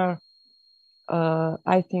webinar.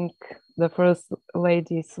 I think the first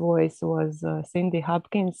lady's voice was Cindy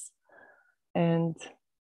Hopkins, and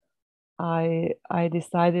I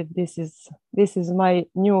decided this is my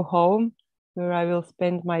new home where I will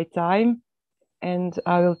spend my time, and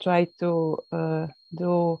I will try to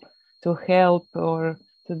help or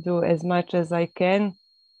to do as much as I can.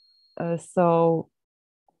 So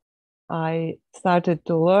I started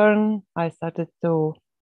to learn. I started to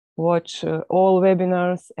watch all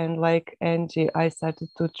webinars, and like Angie, I started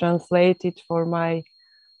to translate it for my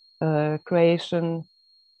creation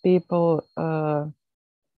people,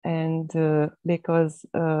 and because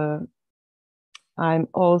I'm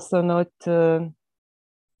also not so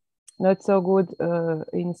good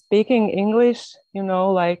in speaking English, you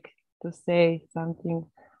know, like to say something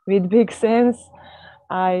with big sense,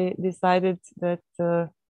 I decided that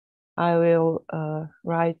I will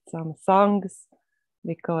write some songs,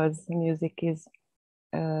 because music is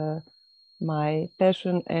my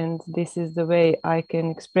passion, and this is the way I can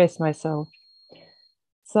express myself.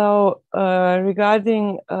 So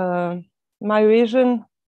regarding my vision,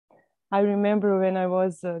 I remember when I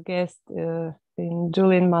was a guest in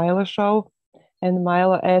Julian Milo show, and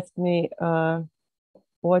Milo asked me,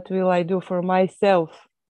 what will I do for myself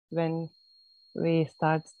when we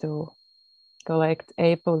start to collect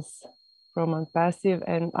apples from OnPassive,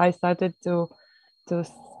 and I started to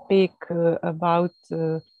speak about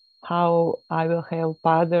how I will help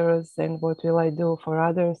others and what will I do for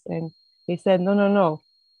others, and he said, no,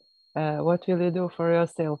 what will you do for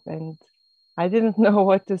yourself? And I didn't know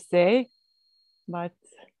what to say, but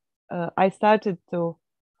I started to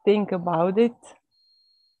think about it,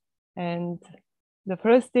 and the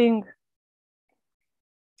first thing,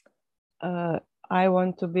 I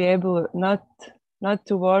want to be able not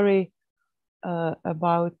to worry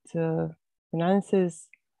about finances,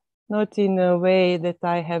 not in a way that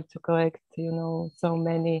I have to collect, you know, so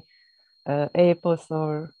many apples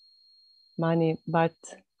or money, but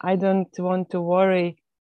I don't want to worry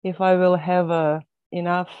if I will have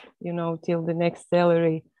enough, you know, till the next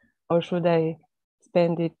salary, or should I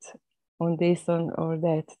spend it on this or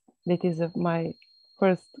that. That is my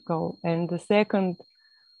first goal. And the second,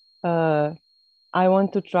 I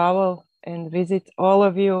want to travel and visit all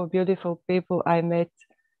of you beautiful people I met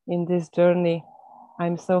in this journey.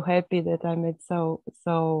 I'm so happy that I met so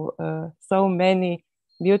many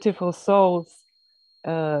beautiful souls,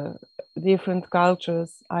 different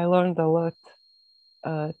cultures. I learned a lot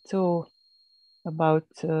too about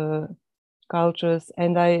cultures,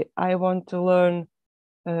 and I want to learn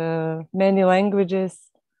many languages.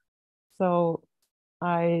 So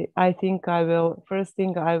I think first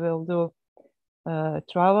thing I will do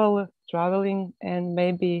traveling, and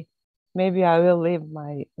maybe I will leave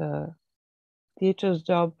my teacher's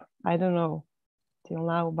job. I don't know till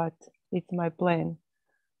now, but it's my plan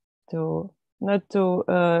to not to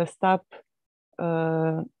stop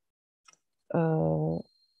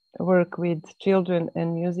work with children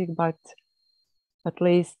and music, but at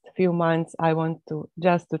least a few months I want to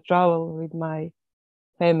just to travel with my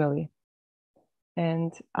family.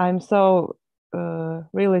 And I'm so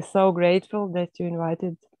really so grateful that you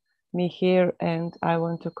invited me here, and I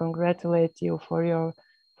want to congratulate you for your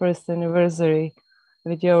first anniversary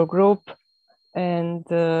with your group. And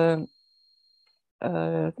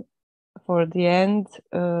for the end,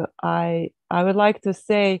 I would like to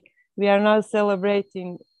say we are not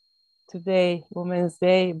celebrating today Women's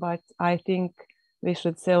Day, but I think we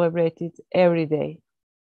should celebrate it every day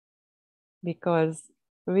because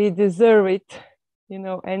we deserve it, you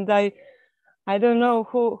know. And I don't know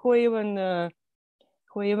who even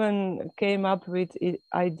came up with the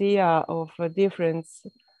idea of a difference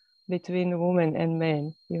between women and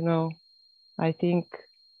men, you know. I think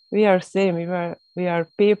we are same. We are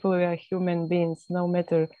people. We are human beings, no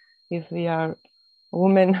matter if we are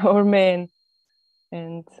women or men.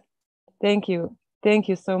 And thank you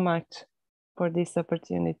so much for this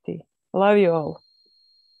opportunity. Love you all.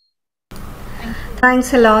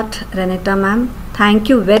 Thanks a lot, Renita ma'am. Thank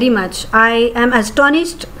you very much. I am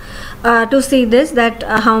astonished to see this, that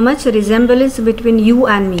how much resemblance between you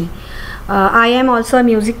and me. I am also a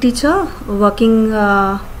music teacher working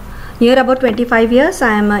near about 25 years.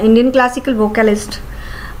 I am an Indian classical vocalist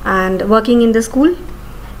and working in the school.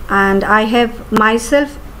 And I have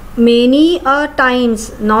myself many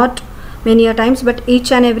times, not many times, but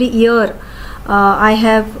each and every year I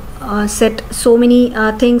have set so many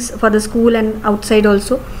things for the school and outside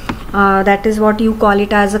also. That is what you call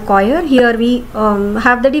it as a choir. Here we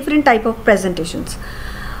have the different type of presentations.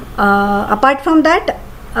 Apart from that,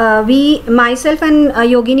 we, myself and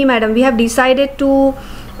Yogini madam, we have decided to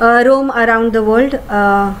roam around the world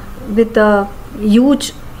with a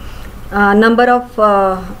huge number of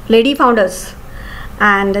lady founders,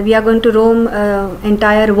 and we are going to roam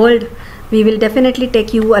entire world. We will definitely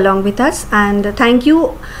take you along with us, and thank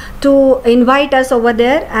you to invite us over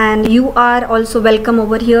there, and you are also welcome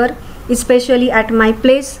over here, especially at my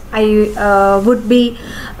place. I would be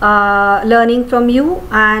learning from you,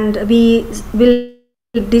 and we will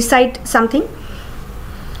decide something.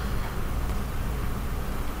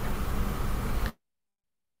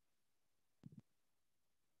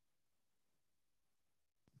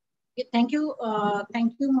 Thank you,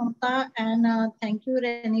 Mamta, and thank you,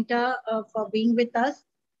 Renita, for being with us.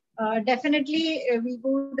 Definitely, we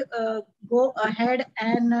would go ahead,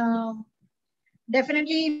 and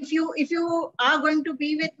definitely, if you are going to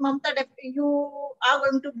be with Mamta, you are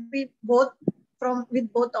going to be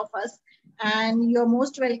with both of us, and you're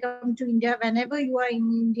most welcome to India. Whenever you are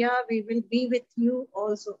in India, we will be with you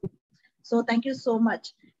also. So thank you so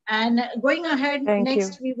much. And going ahead,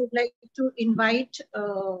 next we would like to invite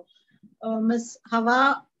Mrs.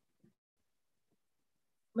 Hawa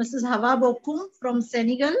Bokum from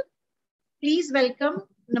Senegal. Please welcome.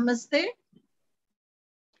 Namaste.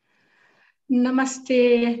 नमस्ते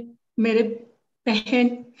मेरे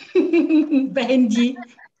बहन जी,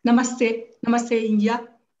 नमस्ते India,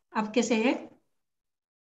 आप कैसे हैं?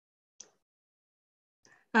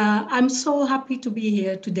 I'm so happy to be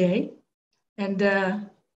here today, and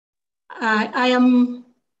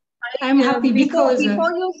I'm happy because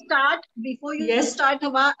before you start,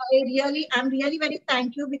 Hawa, I'm really very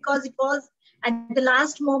thank you, because it was at the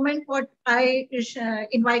last moment what I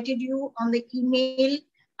invited you on the email.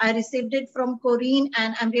 I received it from Corinne,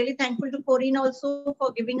 and I'm really thankful to Corinne also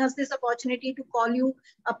for giving us this opportunity to call you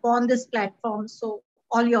upon this platform. So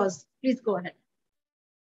all yours. Please go ahead.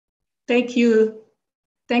 Thank you,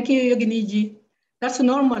 Yogini ji. That's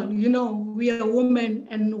normal, you know. We are women,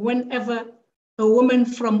 and whenever a woman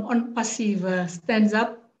from OnPassive stands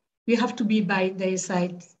up, we have to be by their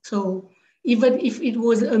side. So even if it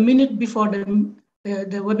was a minute before the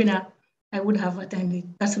webinar, I would have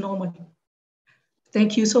attended. That's normal.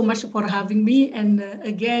 Thank you so much for having me. And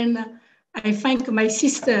again, I thank my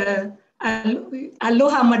sister,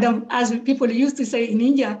 Aloha Madam, as people used to say in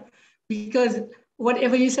India, because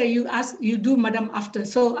whatever you say, you do Madam after.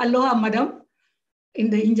 So Aloha Madam. in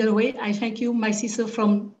the Indian way. I thank you, my sister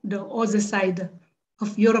from the other side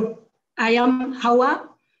of Europe. I am Hawa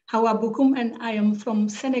Bukum, and I am from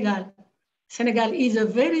Senegal. Senegal is a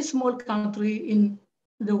very small country in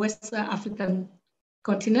the West African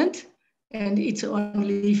continent, and it's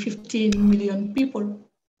only 15 million people.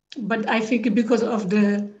 But I think because of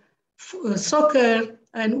the soccer,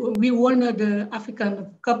 and we won the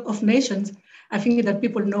African Cup of Nations, I think that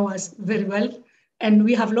people know us very well. And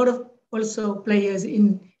we have a lot of also players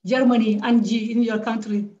in Germany, Angie, in your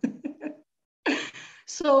country.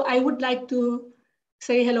 So I would like to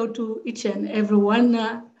say hello to each and everyone.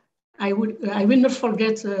 I will not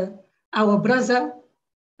forget our brother,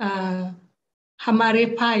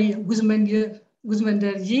 Hamare Pai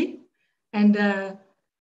Guzmander ji, and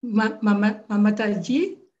Mamata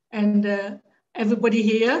ji, and everybody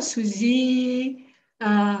here, Suzy,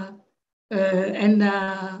 and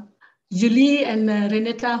Julie, and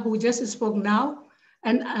Renata, who just spoke now,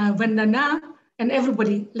 and Vandana, and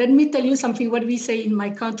everybody. Let me tell you something, what we say in my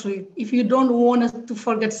country. If you don't want us to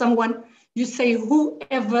forget someone, you say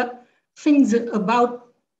whoever thinks about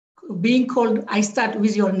being called, I start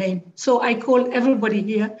with your name. So I call everybody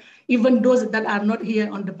here, even those that are not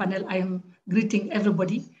here on the panel. I am greeting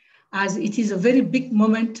everybody, as it is a very big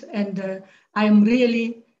moment, and I am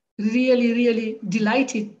really, really, really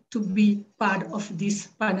delighted to be part of this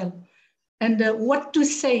panel. And what to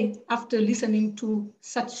say after listening to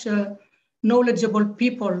such knowledgeable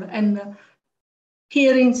people and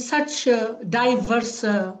hearing such diverse,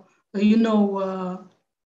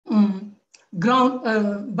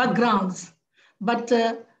 backgrounds. But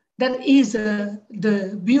that is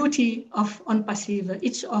the beauty of OnPassive.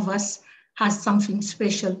 Each of us has something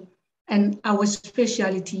special, and our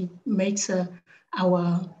speciality makes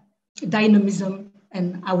our dynamism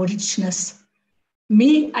and our richness.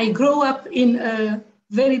 Me, I grew up in a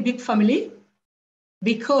very big family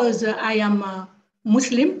because I am a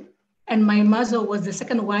Muslim, and my mother was the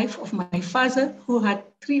second wife of my father, who had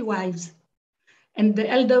 3 wives. And the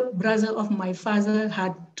elder brother of my father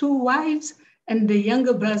had 2 wives, and the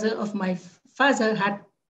younger brother of my father had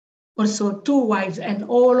also 2 wives, and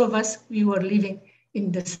all of us, we were living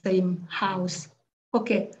in the same house.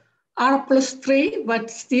 Okay, R+3, but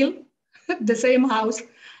still the same house.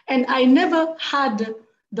 And I never had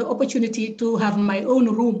the opportunity to have my own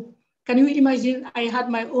room. Can you imagine? I had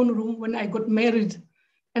my own room when I got married,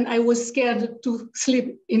 and I was scared to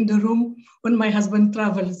sleep in the room when my husband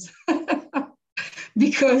travels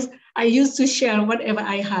because I used to share whatever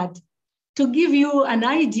I had. To give you an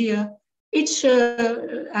idea,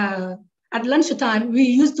 at lunchtime, we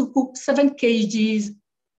used to cook 7 kgs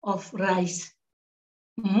of rice.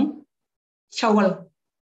 Chawal,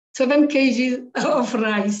 7 kgs of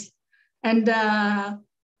rice. And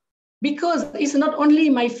because it's not only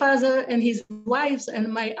my father and his wives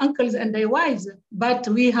and my uncles and their wives, but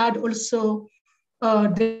we had also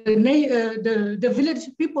the village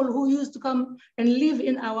people who used to come and live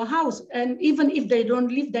in our house. And even if they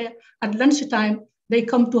don't live there at lunchtime, they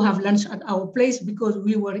come to have lunch at our place because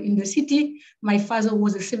we were in the city. My father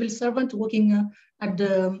was a civil servant working at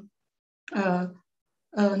the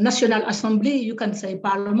National Assembly, you can say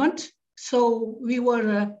Parliament. So we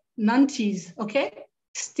were nanties, okay?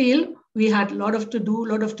 Still, we had a lot of to do, a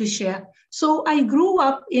lot of to share. So I grew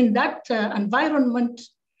up in that environment,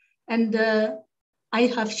 and I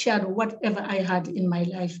have shared whatever I had in my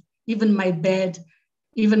life, even my bed,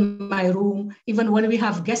 even my room, even when we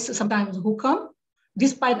have guests sometimes who come,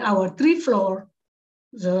 despite our 3-floor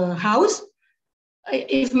house,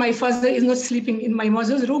 if my father is not sleeping in my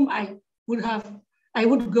mother's room, I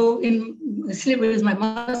would go in sleep with my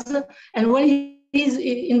mother. And when he is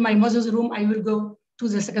in my mother's room, I will go to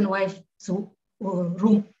the second wife's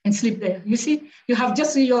room and sleep there. You see, you have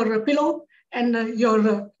just your pillow and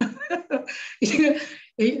your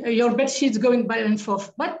your bed sheets going back and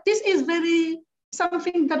forth. But this is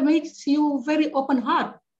something that makes you very open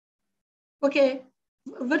heart. Okay,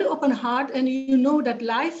 very open heart, and you know that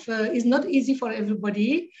life is not easy for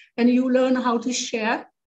everybody, and you learn how to share.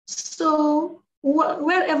 So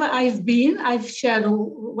wherever I've been, I've shared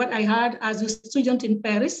what I had as a student in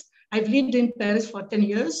Paris. I've lived in Paris for 10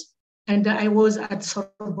 years, and I was at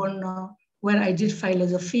Sorbonne where I did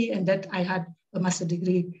philosophy, and that I had a master's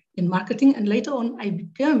degree in marketing. And later on, I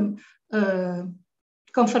became a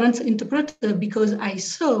conference interpreter because I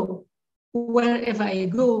saw wherever I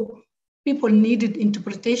go, people needed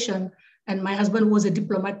interpretation. And my husband was a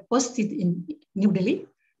diplomat posted in New Delhi.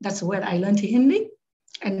 That's where I learned Hindi.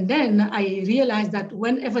 And then I realized that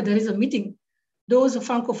whenever there is a meeting, those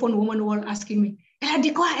Francophone women were asking me,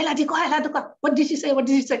 what did she say? What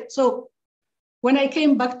did she say? So When I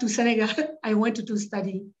came back to Senegal, I wanted to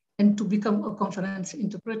study and to become a conference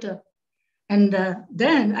interpreter. And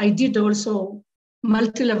then I did also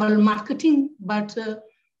multi-level marketing, but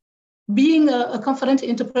being a conference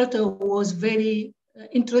interpreter was very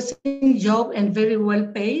interesting job and very well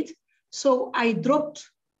paid. So I dropped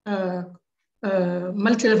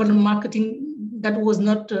multi-level marketing that was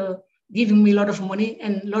not giving me a lot of money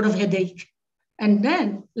and a lot of headache. And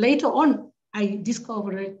then later on, I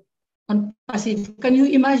discovered OnPassive. Can you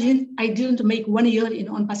imagine? I didn't make 1 year in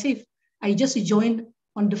OnPassive. I just joined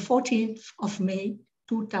on the 14th of May,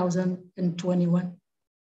 2021.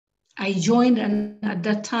 I joined, and at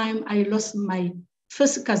that time, I lost my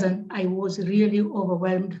first cousin. I was really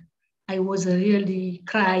overwhelmed. I was really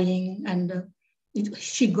crying, and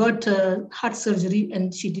she got heart surgery,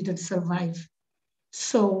 and she didn't survive.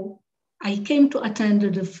 So I came to attend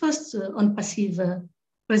the first OnPassive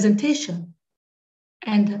presentation,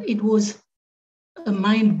 and it was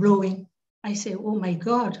mind-blowing. I say, oh my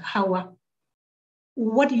God, Hawa,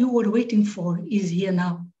 what you were waiting for is here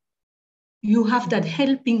now. You have that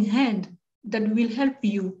helping hand that will help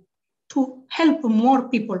you to help more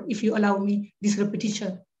people, if you allow me this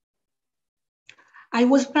repetition. I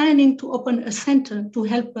was planning to open a center to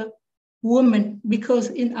help women, because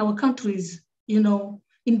in our countries, you know,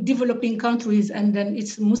 in developing countries, and then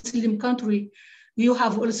it's a Muslim country, you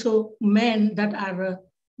have also men that are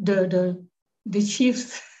the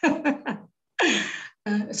chiefs.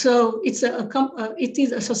 So it's it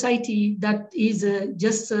is a society that is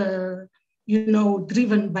just you know,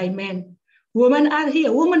 driven by men. Women are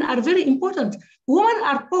here. Women are very important. Women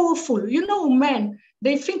are powerful. You know, men,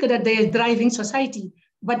 they think that they are driving society,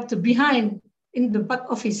 but behind, in the back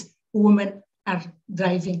office, women are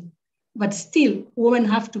driving. But still, women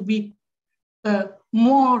have to be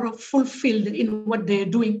more fulfilled in what they're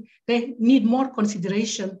doing. They need more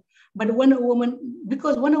consideration. But when a woman,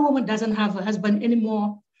 because when a woman doesn't have a husband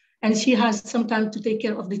anymore, and she has some time to take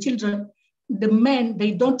care of the children, the men,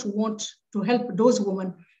 they don't want to help those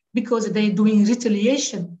women because they're doing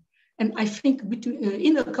retaliation. And I think between,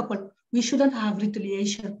 in a couple, we shouldn't have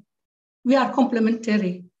retaliation. We are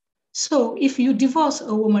complementary. So if you divorce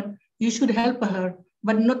a woman, you should help her,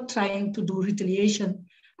 but not trying to do retaliation.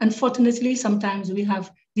 Unfortunately, sometimes we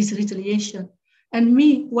have this retaliation. And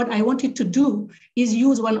me, what I wanted to do is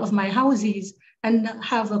use one of my houses and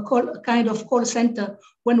have a kind of call center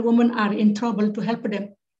when women are in trouble to help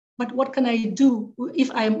them. But what can I do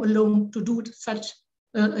if I am alone to do such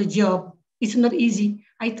a job? It's not easy.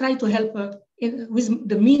 I try to help her with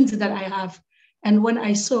the means that I have. And when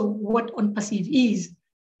I saw what OnPassive is,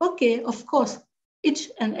 okay, of course, each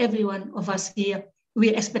and every one of us here,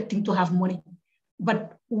 we're expecting to have money.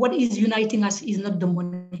 But what is uniting us is not the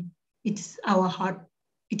money. It is our heart.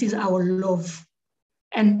 It is our love.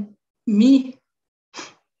 And me,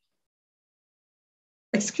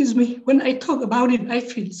 excuse me, when I talk about it, I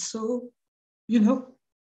feel so, you know.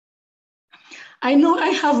 I know I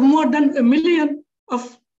have more than 1 million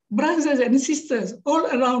of brothers and sisters all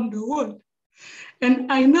around the world.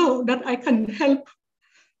 And I know that I can help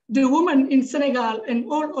the women in Senegal and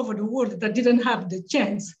all over the world that didn't have the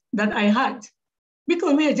chance that I had,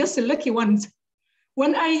 because we are just the lucky ones.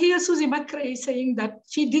 When I hear Susie McRae saying that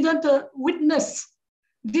she didn't witness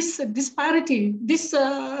this disparity, this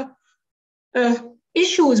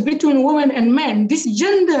issues between women and men, this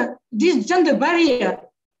gender barrier,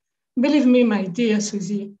 believe me, my dear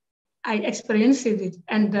Susie, I experienced it,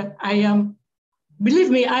 and I am, believe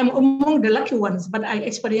me, I'm among the lucky ones, but I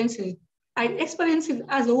experienced it. I experienced it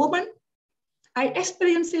as a woman, I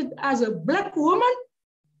experienced it as a Black woman,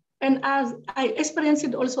 and as I experienced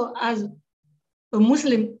it also as a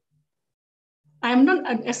Muslim. I am not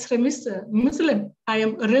an extremist Muslim. I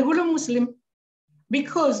am a regular Muslim,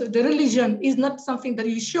 because the religion is not something that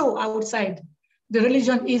you show outside. The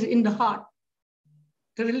religion is in the heart.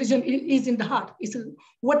 The religion is in the heart. It's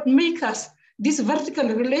what makes us this vertical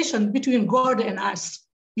relation between God and us.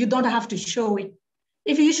 You don't have to show it.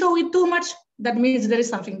 If you show it too much, that means there is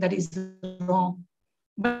something that is wrong.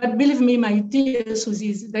 But believe me, my dear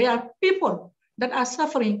Susie, there are people that are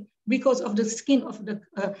suffering because of the skin of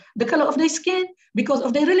the color of their skin, because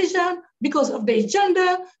of their religion, because of their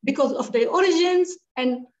gender, because of their origins.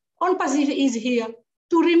 And OnPassive is here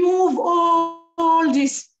to remove all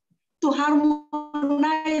this, to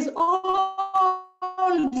harmonize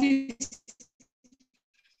all this,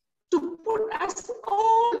 to put us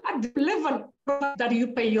all at the level that you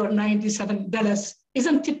pay your $97.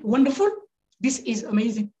 Isn't it wonderful? This is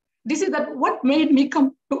amazing. This is what made me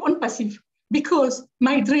come to OnPassive, because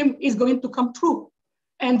my dream is going to come true.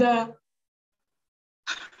 And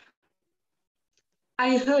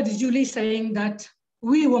I heard Julie saying that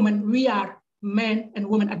we women, we are men and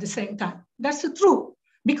women at the same time. That's true,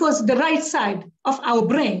 because the right side of our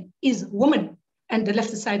brain is woman and the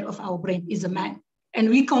left side of our brain is a man. And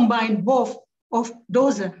we combine both of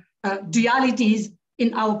those dualities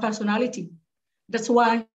in our personality. That's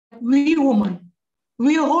why we women,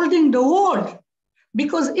 we are holding the world,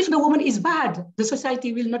 because if the woman is bad, the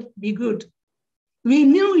society will not be good. We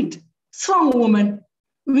need strong women.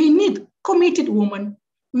 We need committed women.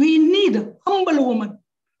 We need humble women,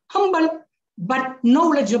 humble but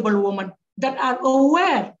knowledgeable women that are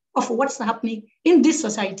aware of what's happening in this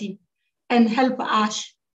society and help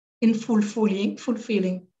Ash in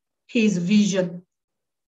fulfilling his vision.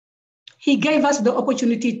 He gave us the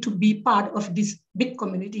opportunity to be part of this big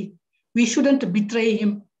community. We shouldn't betray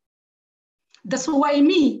him. That's why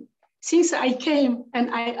me, since I came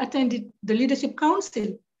and I attended the Leadership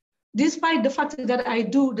Council, despite the fact that I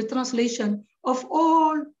do the translation of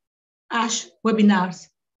all ASH webinars,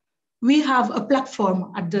 we have a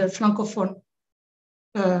platform at the Francophone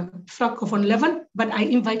level, but I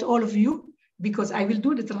invite all of you because I will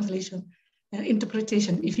do the translation,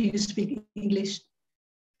 interpretation if you speak English.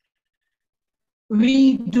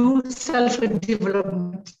 We do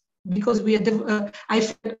self-development because we are, I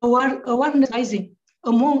feel awareness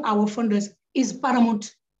among our founders is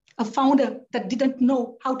paramount. A founder that didn't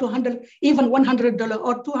know how to handle even $100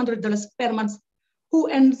 or $200 per month, who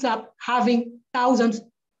ends up having thousands,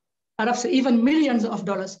 perhaps even millions of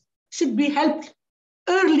dollars, should be helped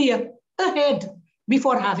earlier, ahead,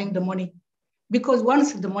 before having the money. Because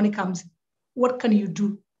once the money comes, what can you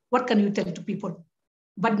do? What can you tell to people?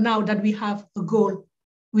 But now that we have a goal,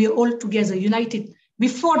 we are all together, united.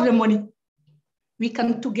 Before the money, we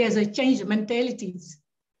can together change mentalities.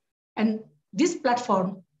 And this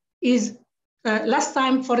platform is, last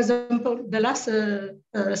time, for example, the last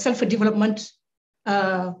self-development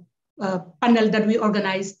panel that we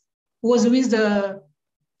organized was with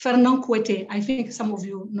Fernand Kouete. I think some of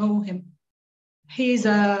you know him. He's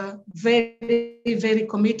very, very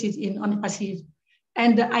committed in OnPassive.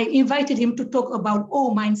 And I invited him to talk about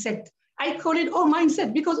O mindset. I call it O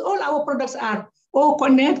mindset because all our products are O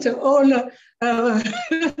connect, all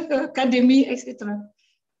academy, etc.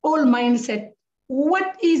 All mindset.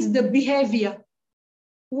 What is the behavior?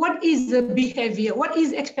 What is the behavior? What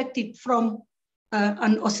is expected from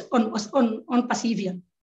on Passivian?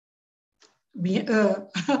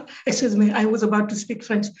 Excuse me, I was about to speak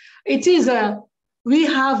French. It is we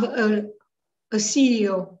have a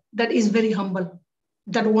CEO that is very humble,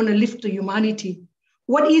 that want to lift humanity.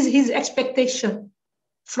 What is his expectation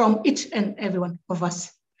from each and every one of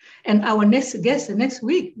us? And our next guest next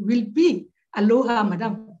week will be Aloha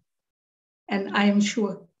Madam. And I am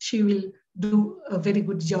sure she will do a very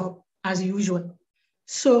good job as usual.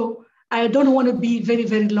 So I don't want to be very,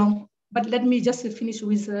 very long, but let me just finish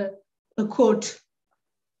with a quote,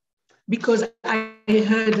 because I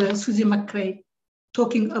heard Susie McCrae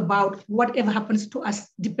talking about whatever happens to us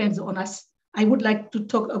depends on us. I would like to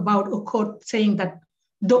talk about a quote saying that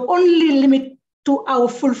the only limit to our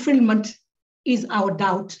fulfillment is our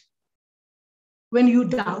doubt. When you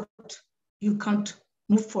doubt, you can't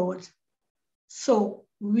move forward. So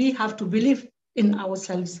we have to believe in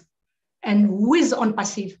ourselves. And with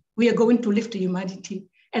OnPassive, we are going to lift humanity.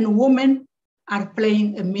 And women are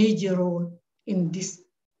playing a major role in this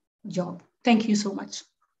job. Thank you so much.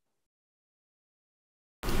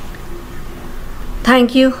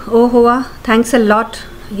 Thank you, Ohoa. Thanks a lot.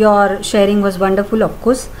 Your sharing was wonderful, of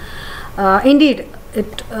course. Indeed,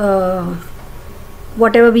 it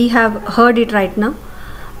whatever we have heard it right now,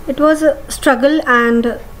 it was a struggle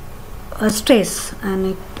and a stress,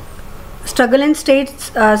 and struggle and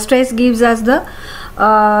stress gives us the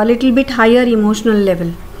little bit higher emotional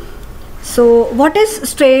level. So what is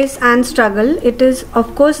stress and struggle? It is,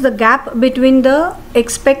 of course, the gap between the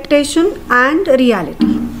expectation and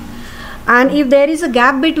reality. And if there is a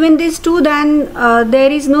gap between these two, then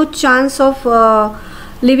there is no chance of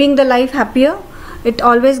living the life happier. It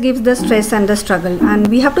always gives the stress and the struggle, and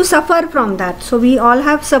we have to suffer from that. So we all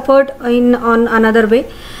have suffered on another way.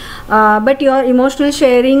 But your emotional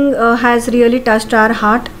sharing has really touched our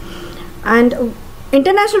heart. And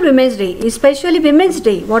International Women's Day, especially Women's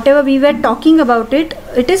Day, whatever we were talking about it,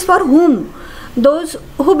 it is for whom? Those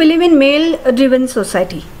who believe in male-driven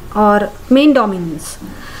society or male dominance.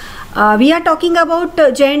 We are talking about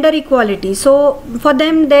gender equality. So for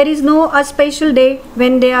them, there is no a special day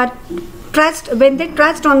when they are when they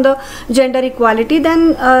trust on the gender equality,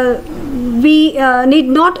 then we need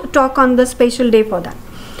not talk on the special day for that.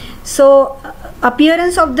 So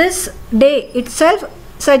appearance of this day itself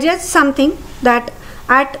suggests something, that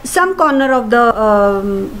at some corner of the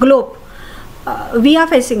globe, we are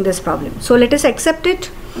facing this problem. So let us accept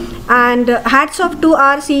it. And hats off to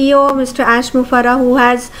our CEO, Mr. Ash Mufareh, who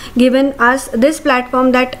has given us this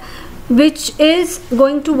platform that which is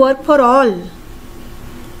going to work for all,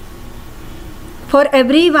 for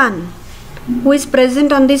everyone who is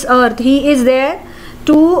present on this earth. He is there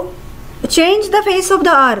to change the face of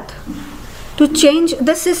the earth, to change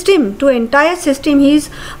the system, to entire system. He is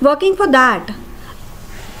working for that.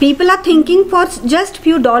 People are thinking for just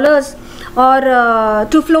few dollars or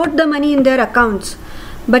to float the money in their accounts.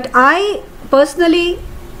 But I personally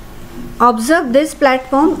observe this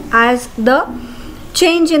platform as the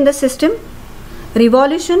change in the system,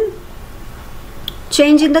 revolution,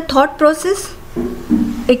 change in the thought process,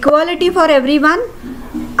 equality for everyone,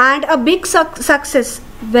 and a big success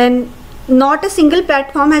when not a single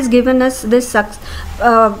platform has given us this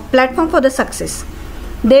platform for the success.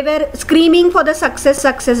 They were screaming for the success,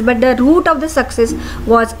 but the root of the success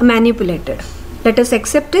was manipulated. Let us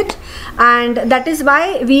accept it, and that is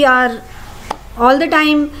why we are all the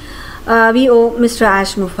time we owe Mr.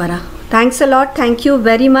 Ash Mufareh. Thanks a lot. Thank you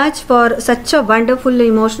very much for such a wonderful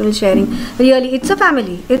emotional sharing. Really, it's a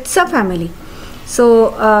family. It's a family.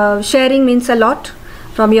 So sharing means a lot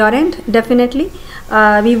from your end. Definitely,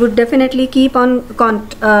 we would definitely keep on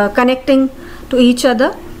connecting to each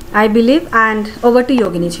other, I believe. And over to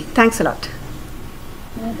Yogini ji. Thanks a lot.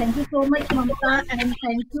 Thank you so much, Mamta, and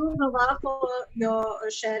thank you, Hawa, for your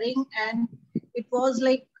sharing. And it was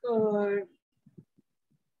like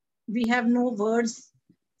we have no words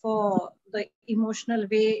for the emotional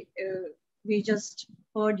way we just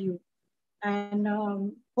heard you, and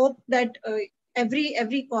hope that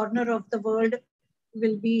every corner of the world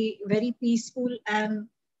will be very peaceful. And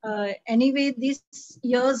anyway, this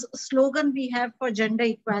year's slogan we have for gender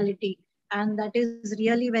equality, and that is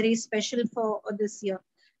really very special for this year.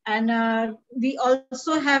 And we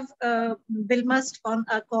also have Bill Must on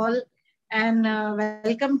a call, and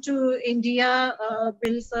welcome to India,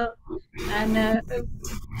 Bill sir. And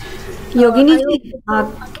Yogini ji,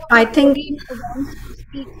 I think Corrine wants to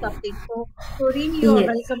speak something. So Corrine, you are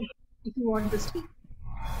welcome if you want to speak.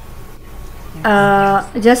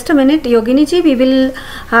 Just a minute, Yogini ji, we will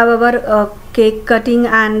have our cake cutting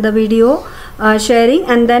and the video sharing,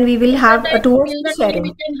 and then we will have towards the sharing. We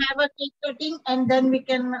can have a cake cutting, and then we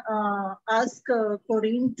can ask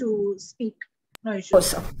Corrine to speak. No issues.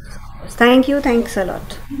 Awesome. Thank you. Thanks a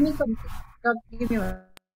lot. Give me something. Give me one.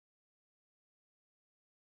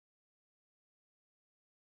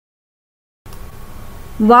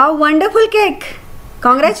 Wow, wonderful cake.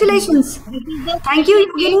 Congratulations. Thank you,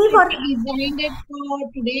 Yogini, for designed it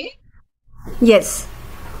for today. Yes.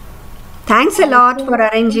 Thanks a lot for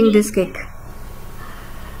arranging this cake.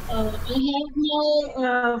 I have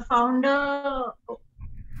my founder.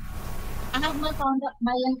 I have my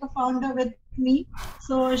founder with me.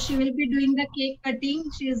 So she will be doing the cake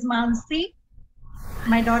cutting. She is Mansi,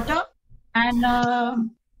 my daughter, and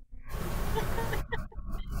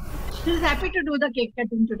she's happy to do the cake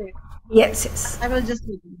cutting today. Yes, yes. I will just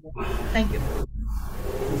leave you. Thank you.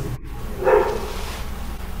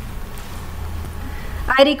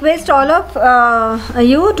 I request all of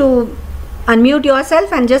you to unmute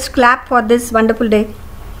yourself and just clap for this wonderful day.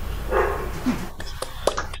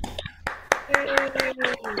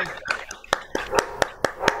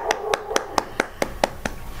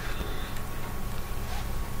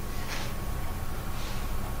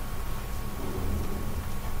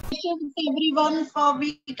 Everyone,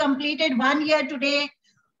 we completed 1 year today.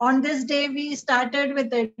 On this day, we started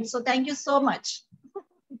with it. So thank you so much.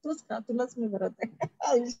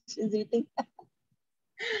 She's eating.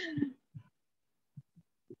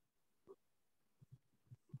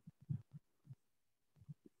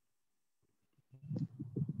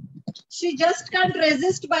 She just can't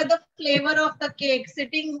resist by the flavor of the cake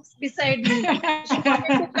sitting beside me. She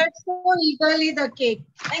wanted to cut so eagerly the cake.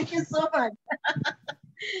 Thank you so much.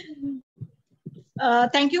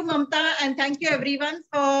 Thank you, Mamta, and thank you everyone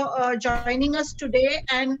for joining us today.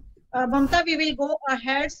 And Mamta, we will go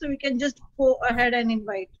ahead, so we can just go ahead and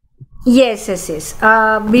invite. Yes.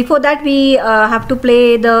 Before that, we have to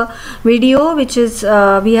play the video, which is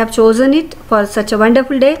we have chosen it for such a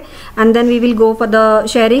wonderful day, and then we will go for the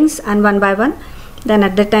sharings and one by one. Then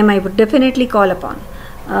at that time, I would definitely call upon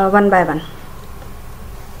one by one.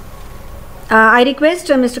 I request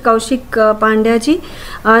Mr. Kaushik Pandya ji,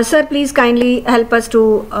 sir, please kindly help us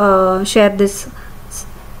to share this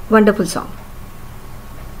wonderful song.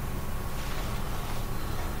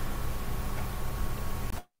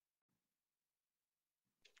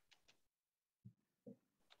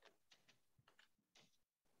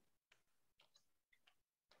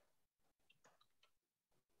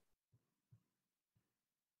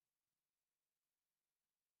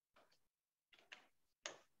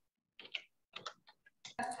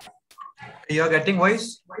 You are getting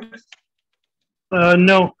voice?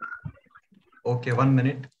 No. Okay, 1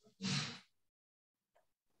 minute.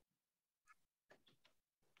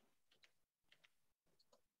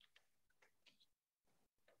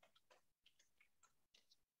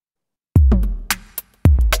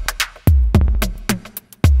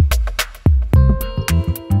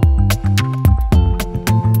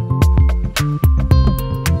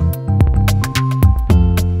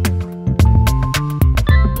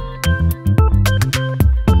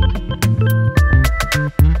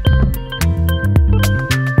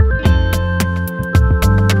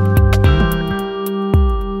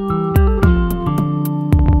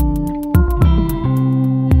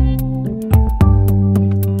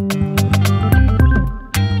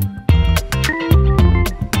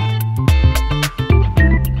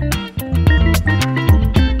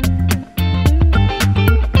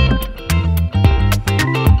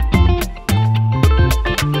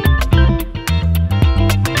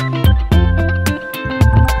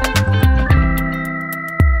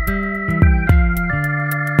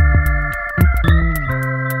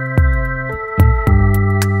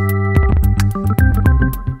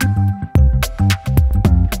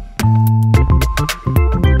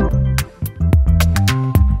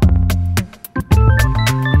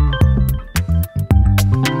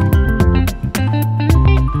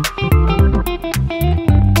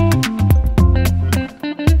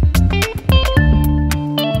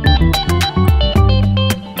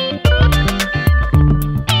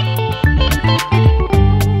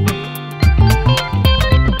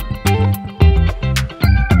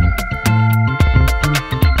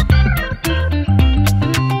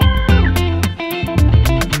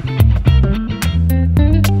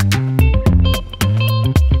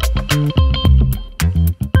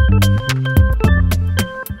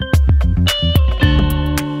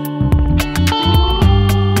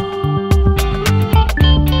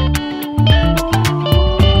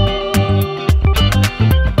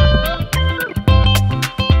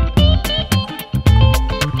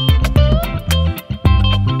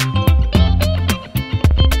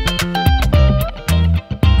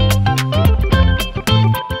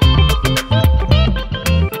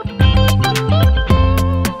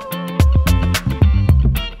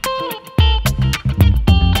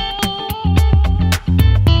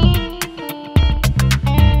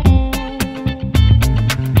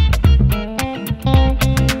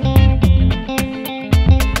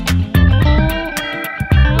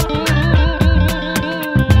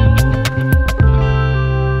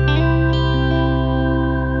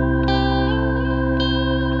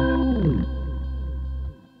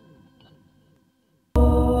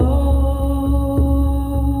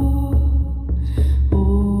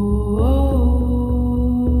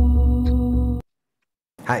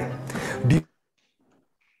 Hi.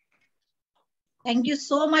 Thank you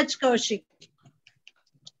so much, Kaushik.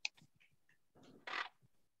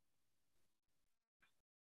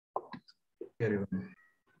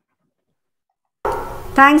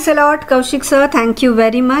 Thanks a lot, Kaushik sir. Thank you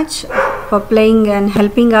very much for playing and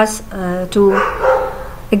helping us to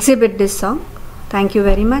exhibit this song. Thank you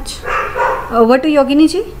very much. Over to Yogini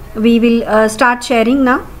ji. We will start sharing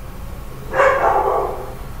now.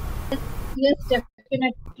 Yes,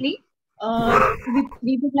 definitely.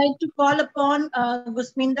 We would like to call upon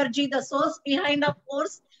Gusminder ji, the source behind our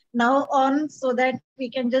course, now on, so that we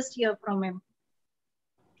can just hear from him.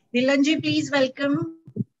 Dilan ji, please welcome.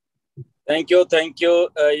 Thank you,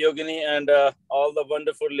 Yogini, and all the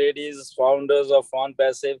wonderful ladies, founders of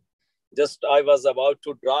OnPassive. Just I was about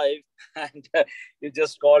to drive, and you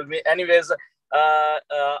just called me. Anyways,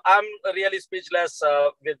 I'm really speechless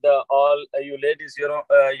with all you ladies. You know,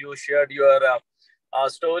 you shared your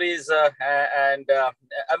stories and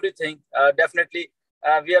everything. Definitely,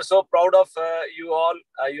 we are so proud of you all.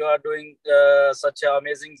 You are doing such an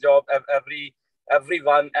amazing job.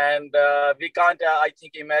 Everyone, and we can't I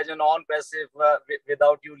think imagine OnPassive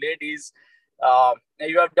without you ladies.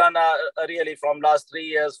 You have done really from last 3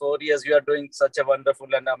 years, 4 years, you are doing such a wonderful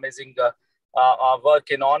and amazing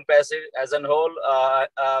work in OnPassive as a whole,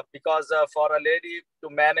 because for a lady to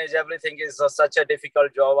manage everything is such a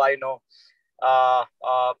difficult job. I know,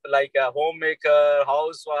 like a homemaker,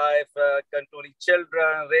 housewife, controlling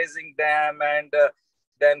children, raising them, and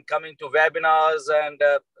then coming to webinars, and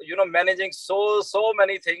you know, managing so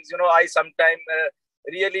many things. You know, I sometimes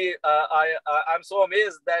really I'm so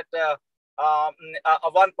amazed that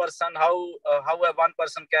one person, how a one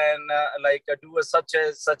person can do such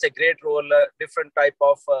a great role, different type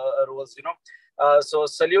of roles. You know, so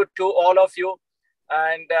salute to all of you,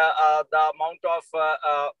 and the amount of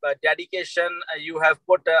dedication you have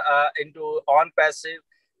put into OnPassive.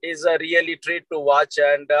 is a really treat to watch.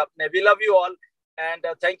 And we love you all. And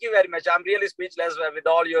thank you very much. I'm really speechless with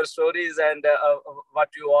all your stories and what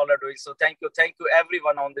you all are doing. So thank you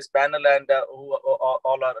everyone on this panel and who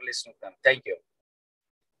all are listening to them. Thank you.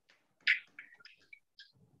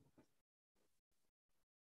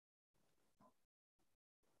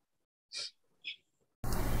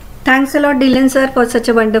 Thanks a lot, Dylan sir, for such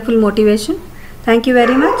a wonderful motivation. Thank you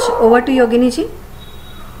very much. Over to Yogini ji.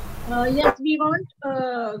 Yes, we want,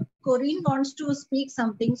 Corinne wants to speak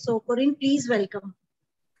something. So Corinne, please welcome.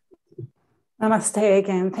 Namaste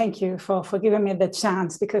again. Thank you for giving me the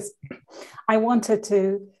chance, because I wanted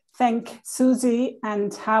to thank Susie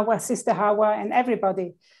and Hawa, Sister Hawa, and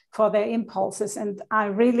everybody for their impulses. And I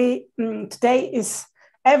really,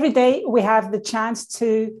 every day we have the chance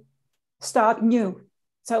to start new.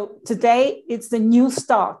 So today it's the new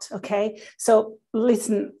start, okay? So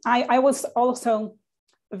listen, I was also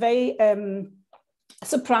very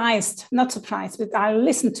not surprised, but I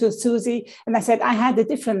listened to Susie and I said I had a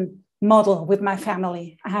different model with my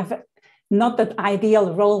family. I have not that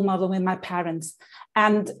ideal role model with my parents.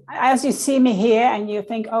 And as you see me here and you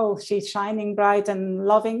think, oh, she's shining bright and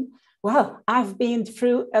loving. Well, I've been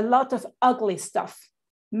through a lot of ugly stuff,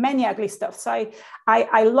 many ugly stuff. So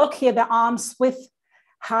I look here the arms with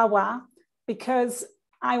Hawa, because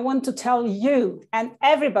I want to tell you and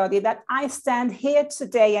everybody that I stand here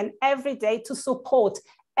today and every day to support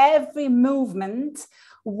every movement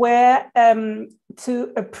where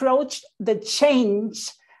to approach the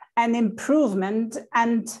change and improvement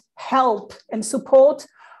and help and support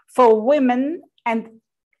for women and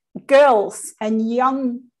girls and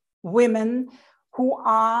young women who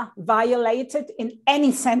are violated in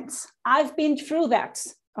any sense. I've been through that,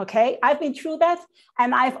 okay? I've been through that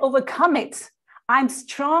and I've overcome it. I'm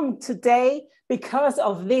strong today because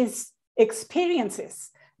of these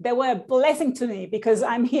experiences. They were a blessing to me because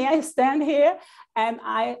I'm here, I stand here, and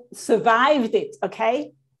I survived it,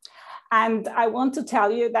 okay? And I want to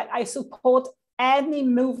tell you that I support any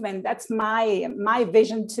movement. That's my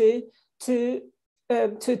vision to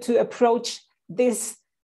approach this,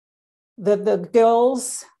 the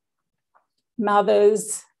girls,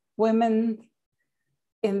 mothers, women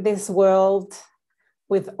in this world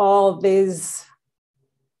with all this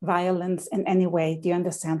violence in any way. Do you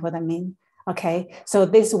understand what I mean? Okay, so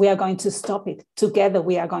this, we are going to stop it. Together,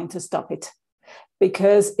 we are going to stop it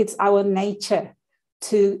because it's our nature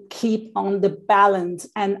to keep on the balance.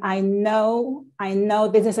 And I know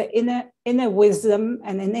this is an inner wisdom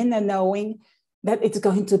and an inner knowing that it's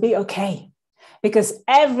going to be okay, because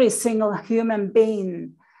every single human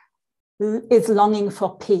being is longing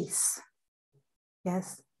for peace.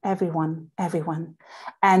 Yes, everyone.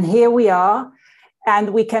 And here we are.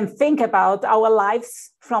 And we can think about our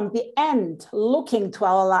lives from the end, looking to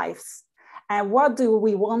our lives. And what do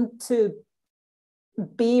we want to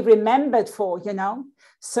be remembered for, you know?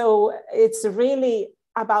 So it's really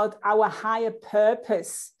about our higher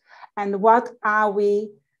purpose and what are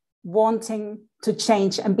we wanting to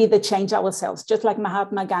change and be the change ourselves. Just like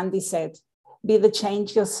Mahatma Gandhi said, be the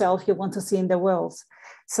change yourself you want to see in the world.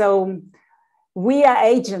 So we are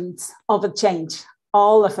agents of a change,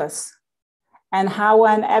 all of us. And how,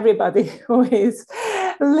 and everybody who is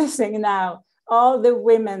listening now, all the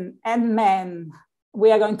women and men, we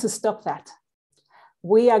are going to stop that.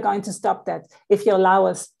 We are going to stop that if you allow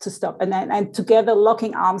us to stop. And together,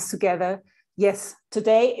 locking arms together, yes,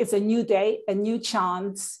 today is a new day, a new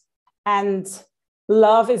chance, and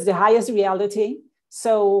love is the highest reality.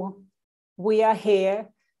 So we are here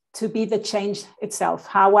to be the change itself.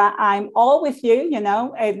 How I'm all with you, you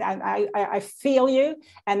know, and I feel you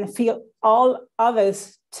and feel all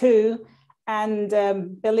others too. And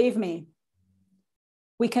believe me,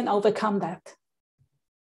 we can overcome that.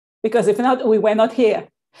 Because if not, we were not here.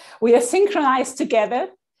 We are synchronized together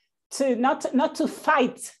to not to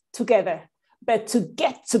fight together, but to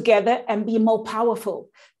get together and be more powerful,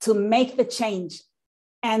 to make the change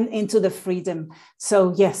and into the freedom.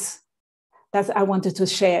 So yes, that's I wanted to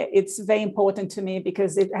share. It's very important to me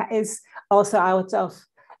because it is also out of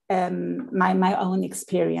my own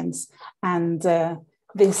experience. And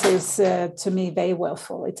this is, to me, very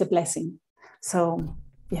willful. It's a blessing. So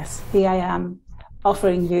yes, here I am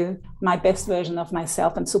offering you my best version of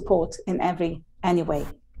myself and support in any way.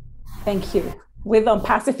 Thank you. With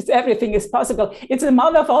OnPassive, everything is possible. It's the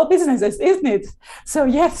mother of all businesses, isn't it? So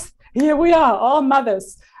yes, here we are, all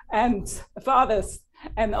mothers and fathers,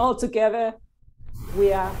 and all together,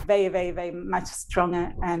 we are very, very, very much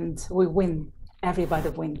stronger and we win. Everybody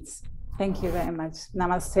wins. Thank you very much.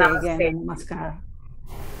 Namaste again and namaskar.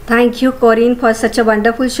 Thank you, Corinne, for such a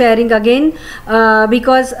wonderful sharing again,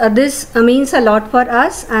 because this means a lot for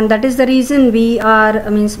us, and that is the reason we are,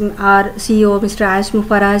 means our CEO, Mr. Ash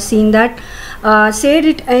Mufareh, has seen that, said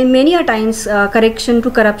it many a times, correction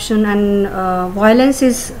to corruption, and violence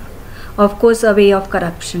is, of course, a way of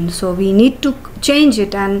corruption. So we need to change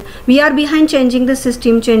it, and we are behind changing the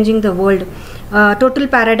system, changing the world. Total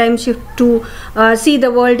paradigm shift to see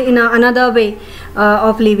the world in another way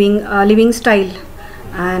of living style,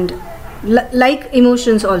 and like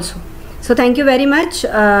emotions also. So thank you very much.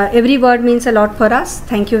 Every word means a lot for us.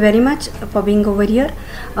 Thank you very much for being over here.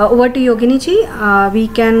 Over to Yogini ji. We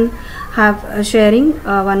can have sharing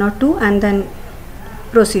one or two and then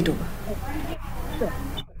proceed over.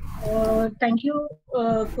 Thank you,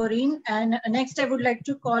 Corinne. And next, I would like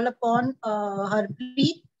to call upon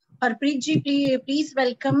Harpreet. Harpreet ji, please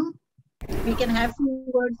welcome. We can have few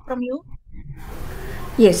words from you.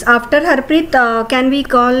 Yes, after Harpreet, can we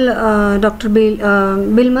call Dr.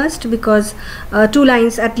 Bill Must, because 2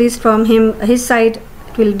 lines at least from his side,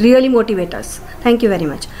 it will really motivate us. Thank you very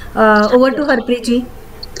much. Over to Harpreet ji.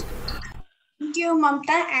 Thank you,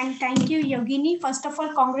 Mamta, and thank you, Yogini. First of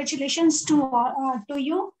all, congratulations to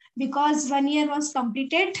you, because 1 year was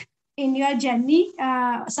completed in your journey.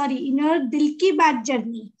 In your Dil Ki Baat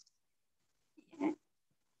journey.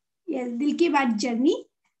 Yes, Dil Ki Baat journey.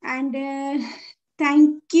 And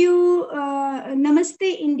thank you, Namaste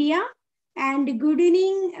India, and good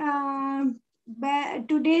evening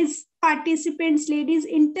today's participants, ladies,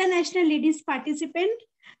 international ladies participant,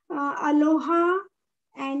 Aloha,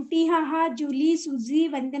 Auntie Haha, Julie, Suzy,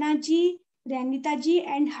 Vandana ji, Ranita ji,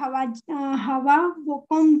 and Hawa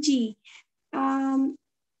Wokom ji.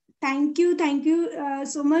 Thank you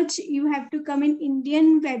so much. You have to come in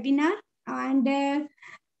Indian webinar, and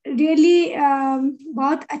really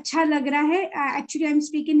बहुत अच्छा लग रहा है. Actually, I'm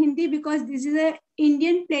speaking Hindi because this is a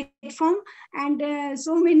Indian platform, and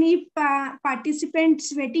so many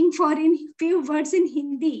participants waiting for in few words in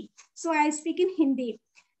Hindi. So I speak in Hindi.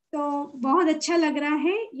 तो बहुत अच्छा लग रहा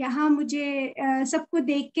है यहाँ मुझे सबको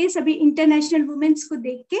देख के, सभी इंटरनेशनल वुमेन्स को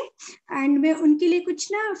देख के, एंड मैं उनके लिए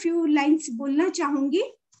कुछ ना फ्यू लाइंस बोलना चाहूंगी.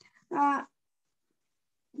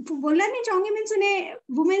 बोलना नहीं चाहूंगी, मीन्स उन्हें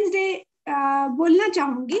वुमेन्स डे बोलना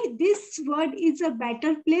चाहूंगी. This world is a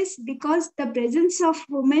better place because the presence of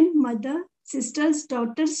women, mother, sisters,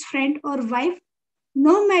 daughters, friend और wife,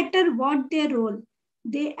 no matter what their role,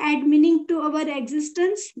 they add meaning to our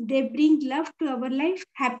existence. They bring love to our life.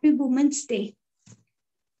 Happy Women's Day.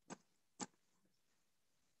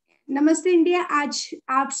 नमस्ते India. आज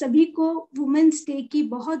आप सभी को women's day की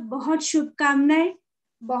बहुत बहुत शुभकामनाएं.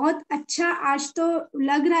 बहुत अच्छा. आज तो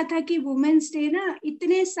लग रहा था कि वुमेन्स डे ना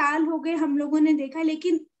इतने साल हो गए हम लोगों ने देखा,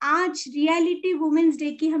 लेकिन आज रियलिटी वुमेन्स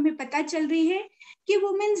डे की हमें पता चल रही है कि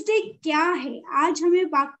वुमेन्स डे क्या है. आज हमें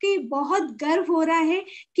वाकई बहुत गर्व हो रहा है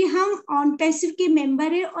कि हम OnPassive के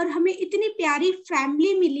मेंबर है और हमें इतनी प्यारी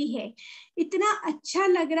फैमिली मिली है. इतना अच्छा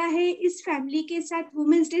लग रहा है इस फैमिली के साथ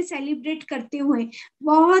वुमेन्स डे सेलिब्रेट करते हुए.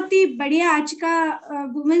 बहुत ही बढ़िया आज का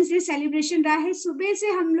वुमेन्स डे सेलिब्रेशन रहा है. सुबह से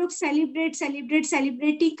हम लोग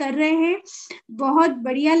सेलिब्रेट ही कर रहे हैं. बहुत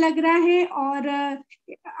बढ़िया लग रहा है. और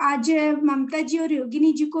आज ममता जी और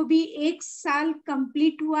योगिनी जी को भी 1 साल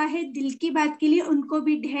कंप्लीट हुआ है दिल की बात के लिए. उनको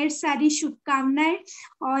भी ढेर सारी शुभकामनाएं,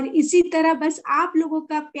 और इसी तरह बस आप लोगों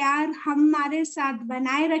का प्यार हमारे साथ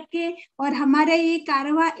बनाए रखे, और हमारा ये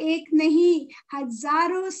कारवां एक नहीं,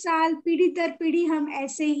 हजारों साल पीढ़ी दर पीढ़ी हम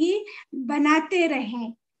ऐसे ही बनाते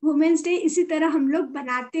रहें. वुमेन्स डे इसी तरह हम लोग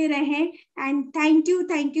बनाते रहें. And thank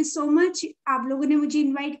you so much. आप लोगों ने मुझे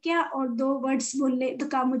इनवाइट किया और 2 वर्ड्स बोलने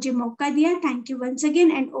का मुझे मौका दिया. Thank you once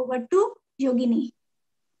again, and over to Yogini.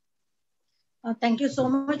 Thank you so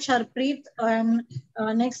much, Harpreet. And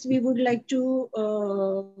next, we would like to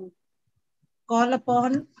call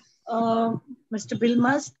upon Mr. Bill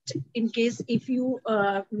Must. In case if you,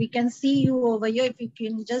 we can see you over here, if you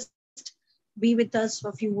can just be with us for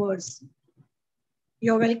a few words.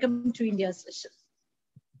 You're welcome to India session.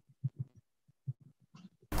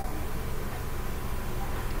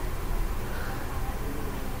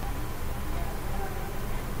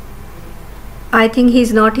 I think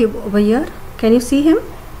he's not over here. Can you see him?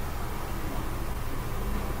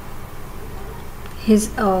 His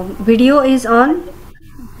video is on.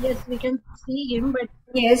 Yes, we can see him, but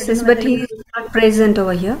yes, but he is not present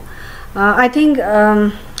over here. I think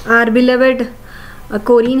our beloved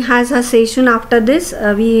Corinne has a session after this.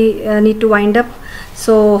 We need to wind up.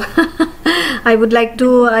 So I would like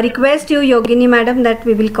to request you, Yogini madam, that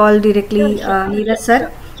we will call directly Neeraj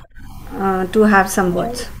sir to have some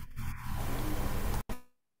words.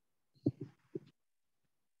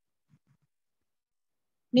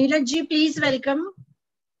 Neeraj ji, please welcome.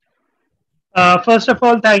 First of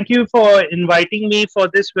all, thank you for inviting me for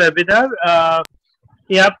this webinar.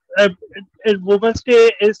 Yeah, Women's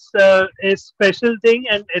Day is a special thing,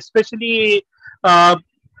 and especially uh,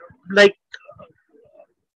 like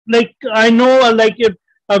I know if,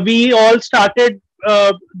 we all started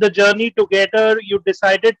the journey together. You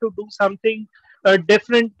decided to do something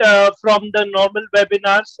different from the normal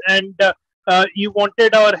webinars, and you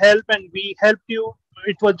wanted our help, and we helped you.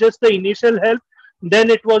 It was just the initial help. Then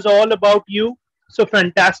it was all about you. So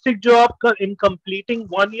fantastic job in completing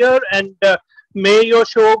 1 year, and may your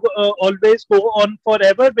show always go on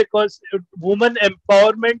forever, because woman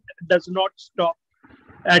empowerment does not stop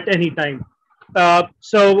at any time.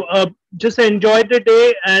 So just enjoy the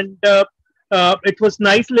day, and it was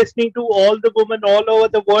nice listening to all the women all over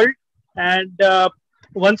the world. And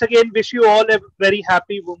once again, wish you all a very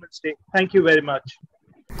happy Women's Day. Thank you very much.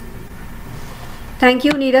 Thank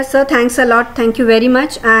you, Neeraj sir. Thanks a lot. Thank you very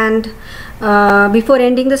much. And before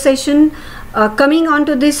ending the session, coming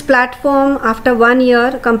onto this platform after 1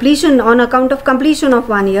 year, completion on account of completion of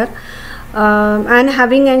 1 year, and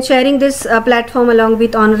having and sharing this platform along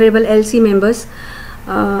with honorable LC members,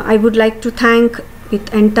 I would like to thank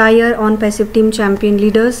with entire OnPassive team champion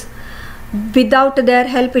leaders. Without their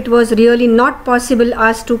help, it was really not possible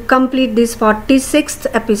us to complete this 46th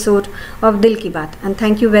episode of Dil Ki Baat. And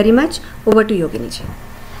thank you very much. Over to Yogini ji.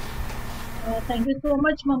 Thank you so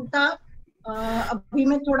much, Mamta. अभी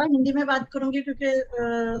मैं थोड़ा हिंदी में बात करूंगी,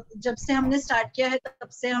 क्योंकि जब से हमने स्टार्ट किया है तब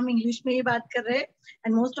से हम इंग्लिश में ही बात कर रहे हैं,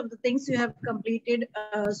 and most of the things you have completed.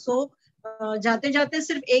 सो जाते जाते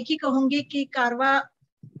सिर्फ एक ही कहूंगी कि कारवा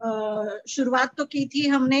शुरुआत तो की थी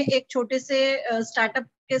हमने एक छोटे से स्टार्टअप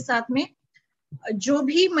के साथ में. जो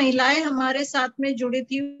भी महिलाएं हमारे साथ में जुड़ी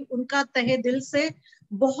थी उनका तहे दिल से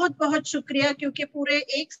बहुत बहुत शुक्रिया, क्योंकि पूरे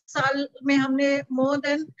एक साल में हमने मोर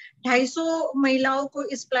देन 250 महिलाओं को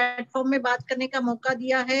इस प्लेटफॉर्म में बात करने का मौका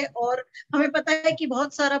दिया है. और हमें पता है कि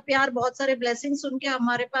बहुत सारा प्यार, बहुत सारे ब्लेसिंग्स उनके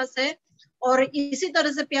हमारे पास है, और इसी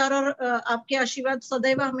तरह से प्यार और आपके आशीर्वाद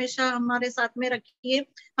सदैव हमेशा हमारे साथ में रखिए.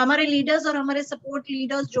 हमारे लीडर्स और हमारे सपोर्ट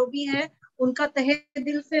लीडर्स जो भी है उनका तहे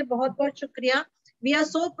दिल से बहुत बहुत शुक्रिया. We are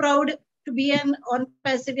so proud to be an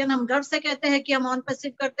OnPassive. हम गर्व से कहते हैं कि हम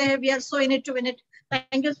OnPassive करते हैं. We are so in it to win it.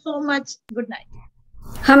 Thank you so much. Good night.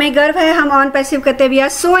 हमें गर्व है, हम OnPassive करते हैं. We are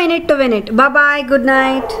so in it to win it. Bye bye. Good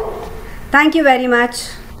night. Thank you very much.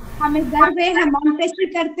 हमें गर्व है, हम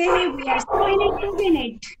OnPassive करते हैं. We are so in it to win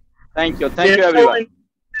it. Thank you everyone.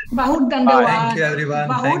 बहुत धन्यवाद. Thank you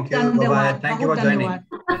everyone. Thank you. Bye bye. Thank you for joining.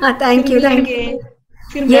 Thank you. Thank you.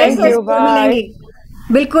 फिर मिलेंगे.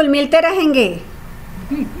 बिल्कुल मिलते रहेंगे.